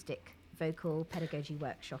acoustic vocal pedagogy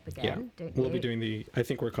workshop again, don't you? We'll be doing I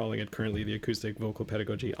think we're calling it currently the Acoustic Vocal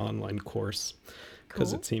Pedagogy online course,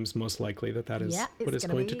 because it seems most likely that is what is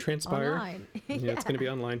going to transpire. It's going to be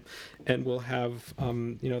online. And we'll have,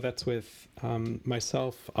 that's with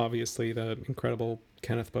myself, obviously, the incredible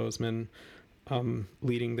Kenneth Bozeman,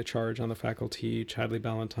 leading the charge on the faculty, Chadley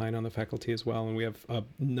Ballantyne on the faculty as well. And we have a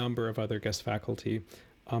number of other guest faculty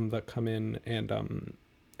that come in and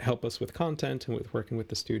help us with content and with working with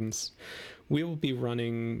the students. We will be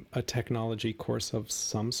running a technology course of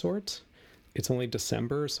some sort. It's only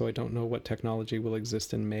December, so I don't know what technology will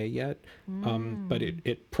exist in May yet. But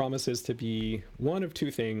it promises to be one of two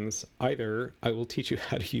things. Either I will teach you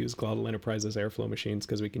how to use Glottal Enterprises Airflow machines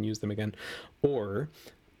because we can use them again, or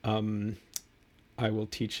I will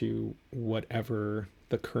teach you whatever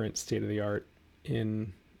the current state of the art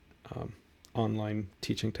in online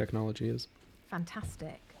teaching technology is.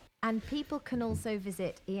 Fantastic. And people can also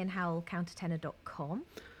visit ianhowellcountertenor.com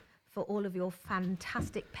for all of your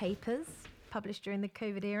fantastic papers published during the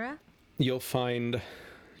COVID era. You'll find,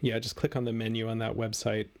 just click on the menu on that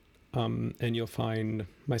website, and you'll find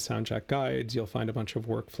my soundtrack guides. You'll find a bunch of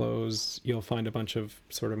workflows. You'll find a bunch of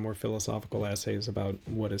sort of more philosophical essays about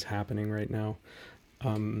what is happening right now.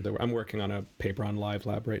 I'm working on a paper on Live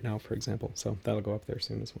Lab right now, for example, so that'll go up there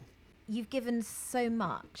soon as well. You've given so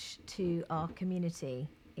much to our community,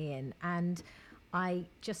 Ian, and I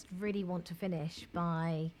just really want to finish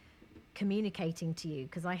by communicating to you,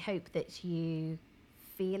 because I hope that you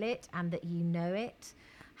feel it and that you know it,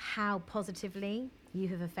 how positively you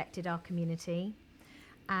have affected our community.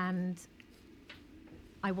 And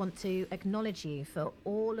I want to acknowledge you for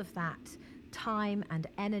all of that time and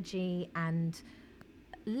energy and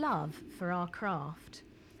love for our craft,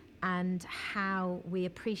 and how we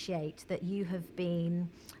appreciate that you have been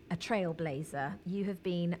a trailblazer. You have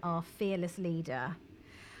been our fearless leader,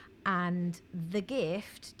 and the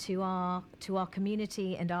gift to our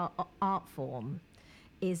community and our art form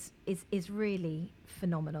is really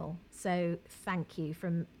phenomenal. So thank you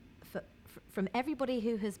from everybody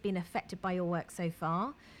who has been affected by your work so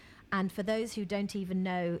far, and for those who don't even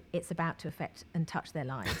know it's about to affect and touch their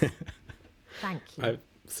lives. Thank you. I have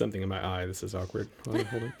something in my eye. This is awkward. Hold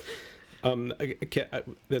on.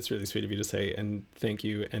 That's really sweet of you to say, and thank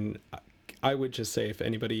you. And I would just say, if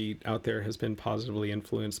anybody out there has been positively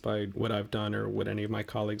influenced by what I've done or what any of my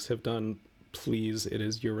colleagues have done, please, it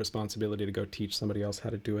is your responsibility to go teach somebody else how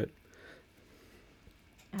to do it.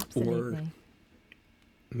 Absolutely. Or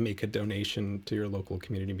make a donation to your local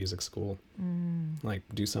community music school. Like,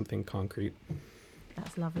 do something concrete.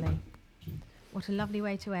 That's lovely. What a lovely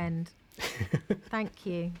way to end. Thank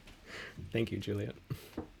you. Thank you, Juliet.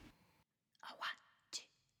 1, 2,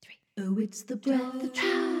 3. Oh, it's the breath of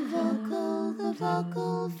travel. vocal, the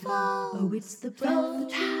vocal fold. Oh, it's the breath, the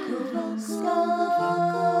vocal skull, the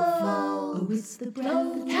vocal fold. Oh, it's the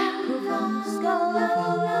breath, the vocal skull, the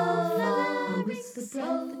vocal fold. Oh, it's the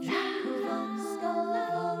breath, the vocal skull, the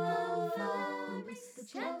vocal fold. Oh, it's the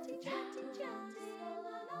chatty, chatty, chatty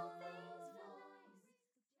skull.